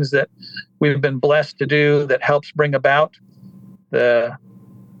the things that we've been blessed to do that helps bring about this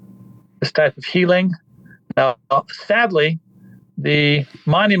type of healing. Now, sadly, the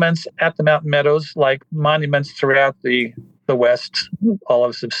monuments at the Mountain Meadows, like monuments throughout the West, all of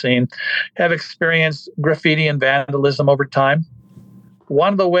us have seen, have experienced graffiti and vandalism over time.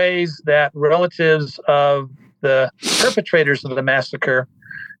 One of the ways that relatives of the perpetrators of the massacre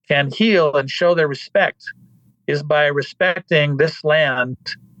can heal and show their respect is by respecting this land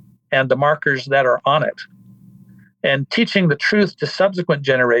and the markers that are on it, and teaching the truth to subsequent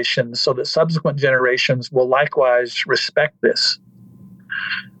generations so that subsequent generations will likewise respect this.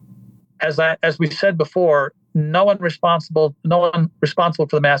 As we said before, no one responsible for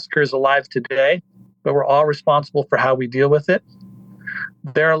the massacre is alive today, but we're all responsible for how we deal with it.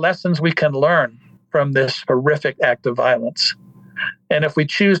 There are lessons we can learn from this horrific act of violence. And if we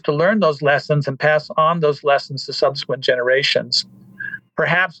choose to learn those lessons and pass on those lessons to subsequent generations,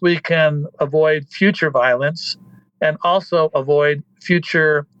 perhaps we can avoid future violence and also avoid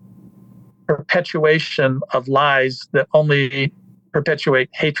future perpetuation of lies that only perpetuate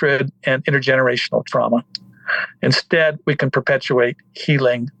hatred and intergenerational trauma. Instead, we can perpetuate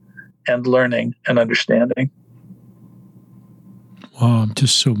healing and learning and understanding. Wow, I'm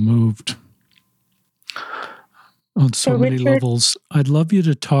just so moved on so many levels. I'd love you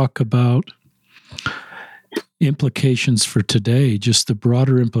to talk about implications for today, just the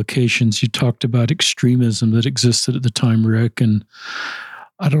broader implications. You talked about extremism that existed at the time, Rick, and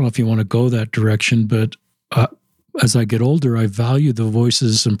I don't know if you want to go that direction, but as I get older, I value the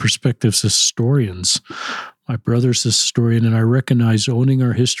voices and perspectives of historians. My brother's a historian, and I recognize owning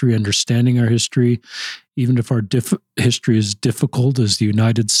our history, understanding our history, even if our history is difficult, as the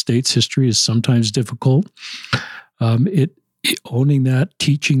United States history is sometimes difficult. Owning that,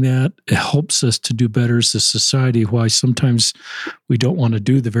 teaching that, it helps us to do better as a society. Why sometimes we don't want to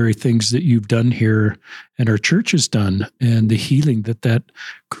do the very things that you've done here and our church has done, and the healing that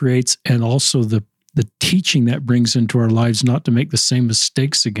creates, and also the teaching that brings into our lives not to make the same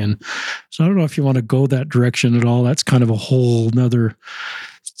mistakes again. So I don't know if you want to go that direction at all. That's kind of a whole nother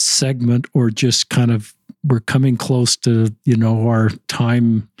segment, or just kind of, we're coming close to, our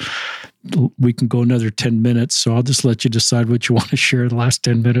time. We can go another 10 minutes. So I'll just let you decide what you want to share in the last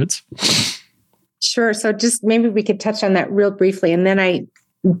 10 minutes. Sure. So just maybe we could touch on that real briefly. And then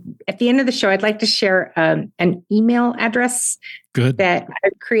at the end of the show, I'd like to share an email address that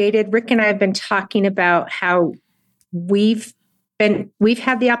I've created. Rick and I have been talking about how we've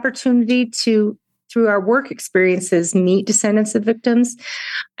had the opportunity to, through our work experiences, meet descendants of victims.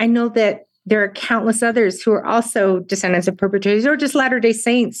 I know that there are countless others who are also descendants of perpetrators, or just Latter-day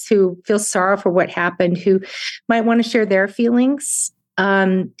Saints who feel sorrow for what happened, who might want to share their feelings.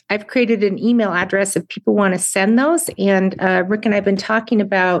 I've created an email address if people want to send those. And Rick and I have been talking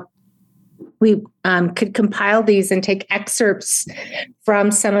about, we could compile these and take excerpts from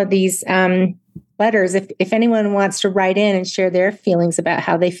some of these letters. If anyone wants to write in and share their feelings about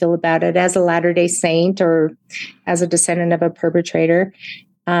how they feel about it as a Latter-day Saint or as a descendant of a perpetrator,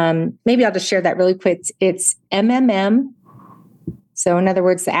 maybe I'll just share that really quick. It's MMM. So in other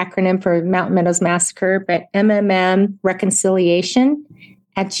words, the acronym for Mountain Meadows Massacre, but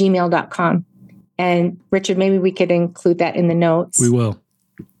MMMreconciliation@gmail.com. And Richard, maybe we could include that in the notes. We will.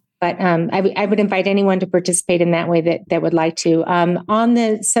 But I would invite anyone to participate in that way that would like to. On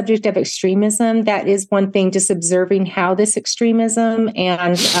the subject of extremism, that is one thing, just observing how this extremism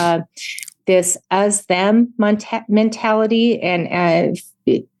and this us-them mentality and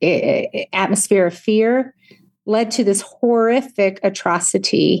atmosphere of fear led to this horrific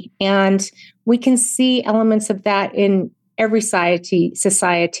atrocity. And we can see elements of that in every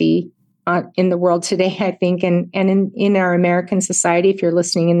society in the world today, I think, and in our American society, if you're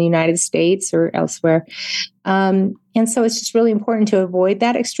listening in the United States or elsewhere. And so it's just really important to avoid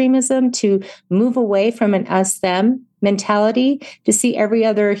that extremism, to move away from an us-them mentality, to see every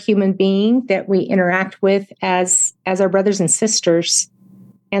other human being that we interact with as our brothers and sisters.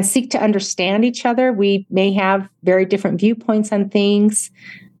 and seek to understand each other. We may have very different viewpoints on things,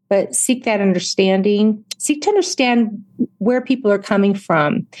 but seek that understanding. Seek to understand where people are coming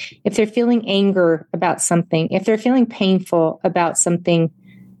from. If they're feeling anger about something, if they're feeling painful about something,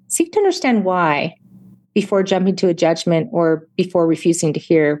 seek to understand why before jumping to a judgment or before refusing to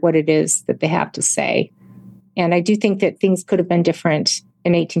hear what it is that they have to say. And I do think that things could have been different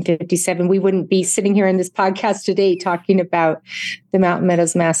in 1857. We wouldn't be sitting here in this podcast today talking about the Mountain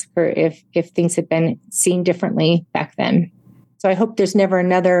Meadows Massacre if things had been seen differently back then. So I hope there's never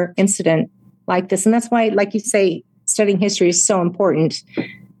another incident like this. And that's why, like you say, studying history is so important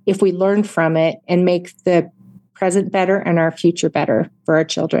if we learn from it and make the present better and our future better for our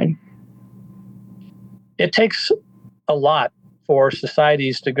children. It takes a lot for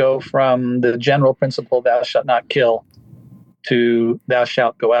societies to go from the general principle, thou shalt not kill, to thou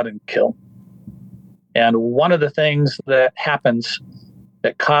shalt go out and kill. And one of the things that happens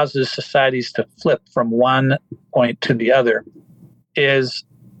that causes societies to flip from one point to the other is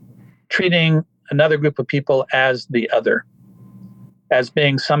treating another group of people as the other, as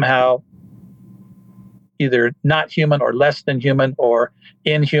being somehow either not human or less than human or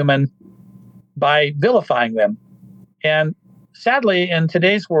inhuman, by vilifying them. And sadly, in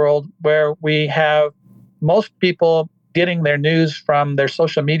today's world, where we have most people getting their news from their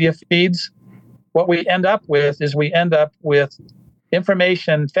social media feeds, what we end up with is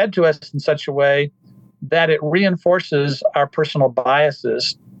information fed to us in such a way that it reinforces our personal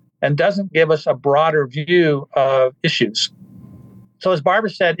biases and doesn't give us a broader view of issues. So as Barbara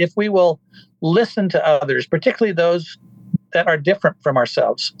said, if we will listen to others, particularly those that are different from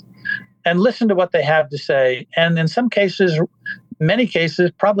ourselves, and listen to what they have to say, and in some cases, many cases,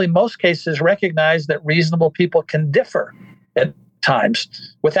 probably most cases, recognize that reasonable people can differ at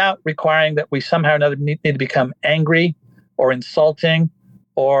times without requiring that we somehow or another need to become angry or insulting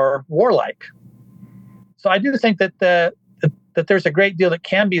or warlike. So I do think that that there's a great deal that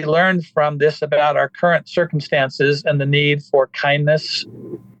can be learned from this about our current circumstances and the need for kindness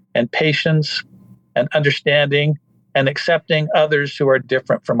and patience and understanding and accepting others who are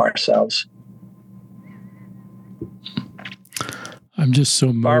different from ourselves. I'm just so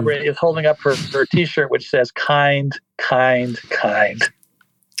moved. Barbara is holding up her T-shirt, which says kind, kind, kind.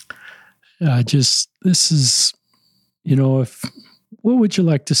 This is, what would you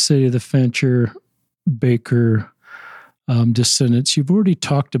like to say to the Fancher Baker descendants? You've already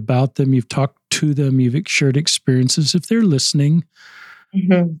talked about them. You've talked to them. You've shared experiences. If they're listening,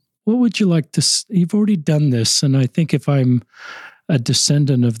 what would you like to? You've already done this, and I think if I'm a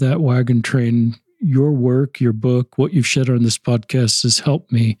descendant of that wagon train, your work, your book, what you've shared on this podcast has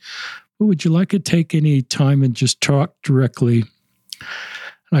helped me. But would you like to take any time and just talk directly?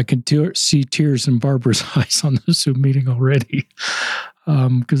 And I can see tears in Barbara's eyes on the Zoom meeting already,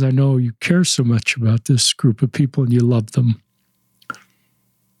 because I know you care so much about this group of people and you love them.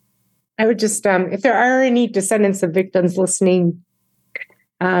 I would just, if there are any descendants of victims listening,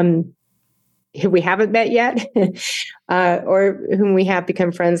 who we haven't met yet, or whom we have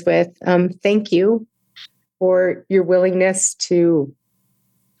become friends with, thank you for your willingness to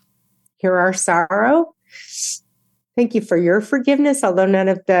hear our sorrow. Thank you for your forgiveness, although none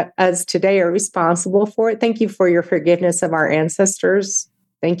of us today are responsible for it. Thank you for your forgiveness of our ancestors.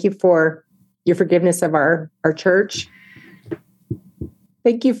 Thank you for your forgiveness of our church.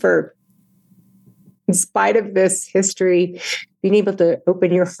 Thank you for, in spite of this history, being able to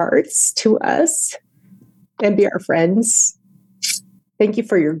open your hearts to us and be our friends. Thank you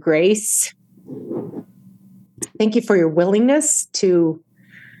for your grace. Thank you for your willingness to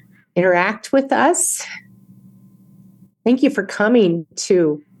interact with us. Thank you for coming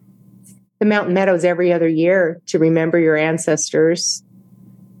to the Mountain Meadows every other year to remember your ancestors.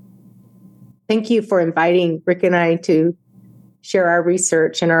 Thank you for inviting Rick and I to share our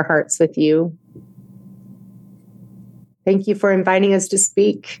research and our hearts with you. Thank you for inviting us to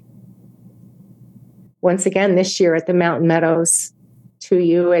speak once again this year at the Mountain Meadows to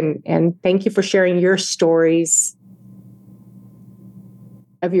you. And thank you for sharing your stories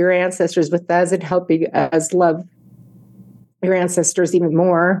of your ancestors with us and helping us love your ancestors even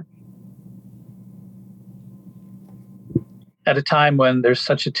more. At a time when there's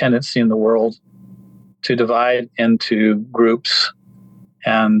such a tendency in the world to divide into groups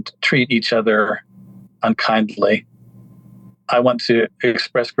and treat each other unkindly, I want to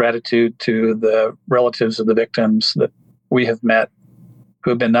express gratitude to the relatives of the victims that we have met who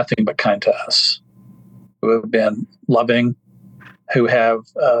have been nothing but kind to us, who have been loving, who have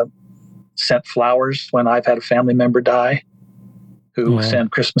sent flowers when I've had a family member die, who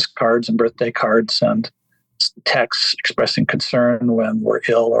send Christmas cards and birthday cards and texts expressing concern when we're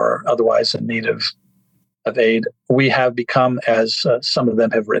ill or otherwise in need of aid. We have become, as some of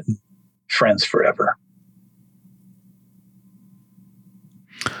them have written, friends forever.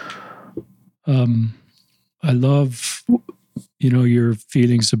 I love, your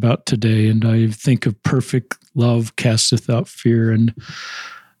feelings about today, and I think of perfect love casteth out fear. And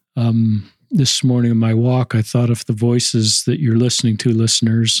this morning in my walk, I thought of the voices that you're listening to,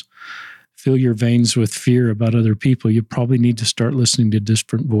 listeners. Fill your veins with fear about other people. You probably need to start listening to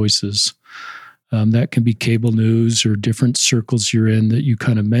different voices. That can be cable news or different circles you're in that you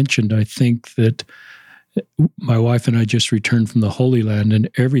kind of mentioned. I think that my wife and I just returned from the Holy Land, and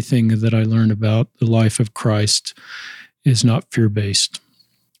everything that I learned about the life of Christ is not fear-based.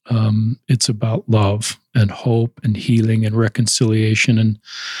 It's about love and hope and healing and reconciliation. And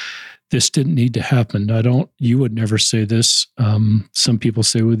this didn't need to happen. You would never say this. Some people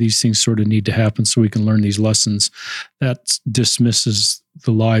say, well, these things sort of need to happen so we can learn these lessons. That dismisses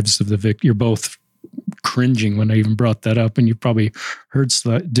the lives of the victim. You're both cringing when I even brought that up, and you probably heard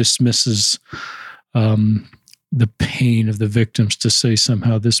that dismisses the pain of the victims to say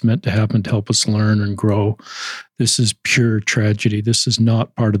somehow this meant to happen to help us learn and grow. This is pure tragedy. This is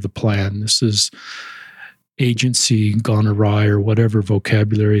not part of the plan. This is agency gone awry, or whatever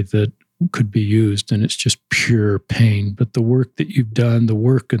vocabulary that could be used, and it's just pure pain. But the work that you've done, the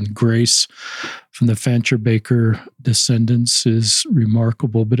work and grace from the Fancher Baker descendants is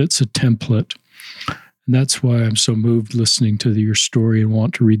remarkable, but it's a template. And that's why I'm so moved listening to your story and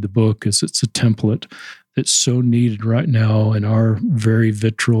want to read the book, is it's a template that's so needed right now in our very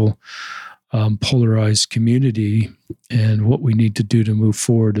vitriol, polarized community. And what we need to do to move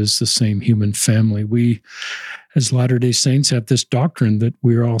forward is the same human family. We, as Latter-day Saints, have this doctrine that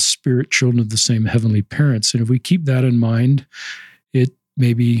we're all spirit children of the same heavenly parents. And if we keep that in mind, it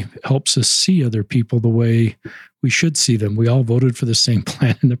maybe helps us see other people the way we should see them. We all voted for the same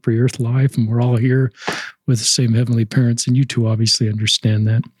plan in the pre-earth life, and we're all here with the same heavenly parents. And you two obviously understand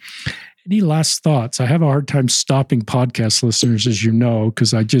that. Any last thoughts? I have a hard time stopping podcast listeners, as you know,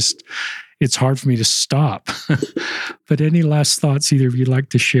 because it's hard for me to stop. But any last thoughts either of you like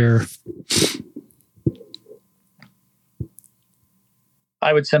to share?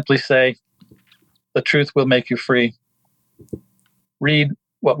 I would simply say the truth will make you free. Read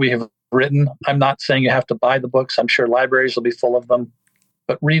what we have written. I'm not saying you have to buy the books. I'm sure libraries will be full of them.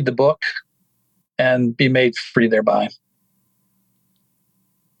 But read the book and be made free thereby.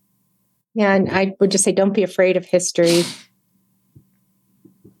 Yeah, and I would just say, don't be afraid of history.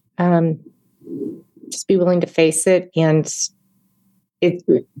 Just be willing to face it. And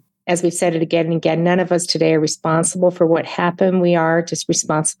as we've said it again and again, none of us today are responsible for what happened. We are just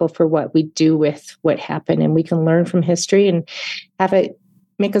responsible for what we do with what happened. And we can learn from history and have it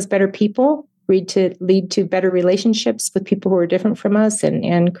make us better people, lead to better relationships with people who are different from us,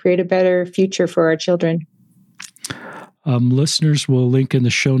 and create a better future for our children. Listeners will link in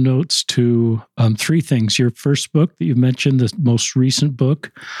the show notes to three things. Your first book that you mentioned, the most recent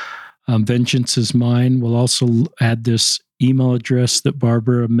book, Vengeance is Mine. We'll also add this email address that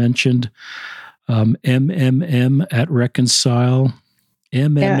Barbara mentioned, mmm@reconcile,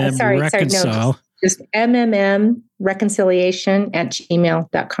 reconcile. Just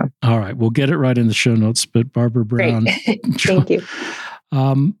mmmreconciliation@gmail.com. All right, we'll get it right in the show notes, but Barbara Brown. Thank you.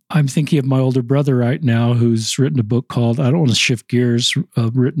 I'm thinking of my older brother right now who's written a book called, I don't want to shift gears,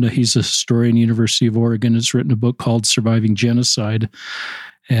 he's a historian, University of Oregon, has written a book called Surviving Genocide,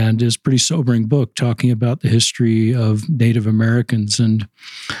 and is a pretty sobering book talking about the history of Native Americans. And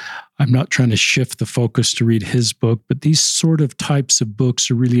I'm not trying to shift the focus to read his book, but these sort of types of books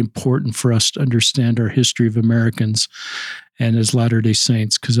are really important for us to understand our history of Americans and as Latter-day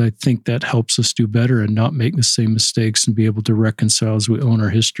Saints, because I think that helps us do better and not make the same mistakes and be able to reconcile as we own our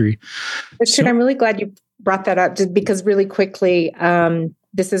history. Richard, I'm really glad you brought that up, just because really quickly,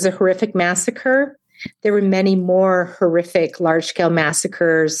 this is a horrific massacre. There were many more horrific large-scale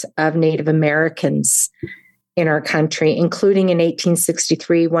massacres of Native Americans in our country, including in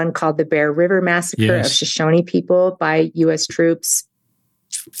 1863, one called the Bear River Massacre of Shoshone people by U.S. troops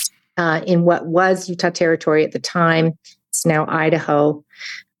in what was Utah Territory at the time. It's now Idaho.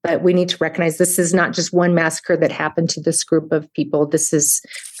 But we need to recognize this is not just one massacre that happened to this group of people. This has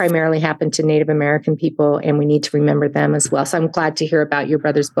primarily happened to Native American people, and we need to remember them as well. So I'm glad to hear about your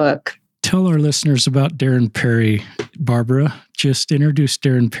brother's book. Tell our listeners about Darren Perry, Barbara. Just introduce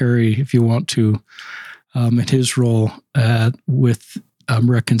Darren Perry, if you want to, and his role with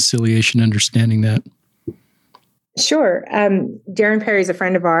reconciliation, understanding that. Sure. Darren Perry is a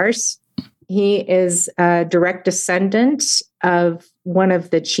friend of ours. He is a direct descendant of one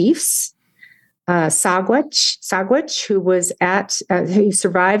of the chiefs Sagwich, who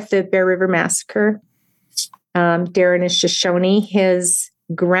survived the Bear River Massacre. Darren is Shoshone. His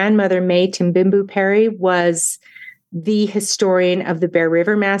grandmother, May Timbimbu Perry, was the historian of the Bear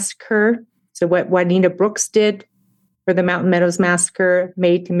River Massacre. So what Juanita Brooks did for the Mountain Meadows Massacre,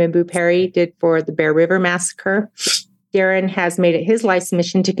 May Timbimbu Perry did for the Bear River Massacre. Darren has made it his life's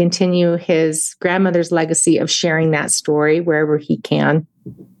mission to continue his grandmother's legacy of sharing that story wherever he can.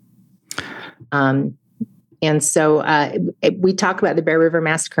 And so we talk about the Bear River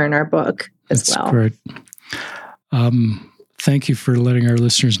Massacre in our book as well. That's great. Thank you for letting our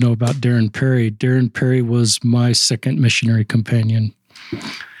listeners know about Darren Perry. Darren Perry was my second missionary companion.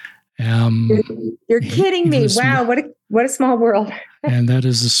 You're kidding me. Wow, what a small world. And that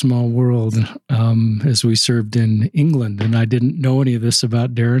is a small world, as we served in England. And I didn't know any of this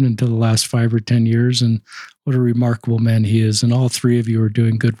about Darren until the last 5 or 10 years. And what a remarkable man he is. And all three of you are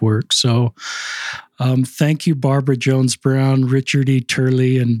doing good work. So thank you, Barbara Jones-Brown, Richard E.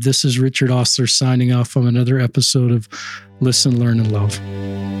 Turley. And this is Richard Ostler signing off on another episode of Listen, Learn, and Love.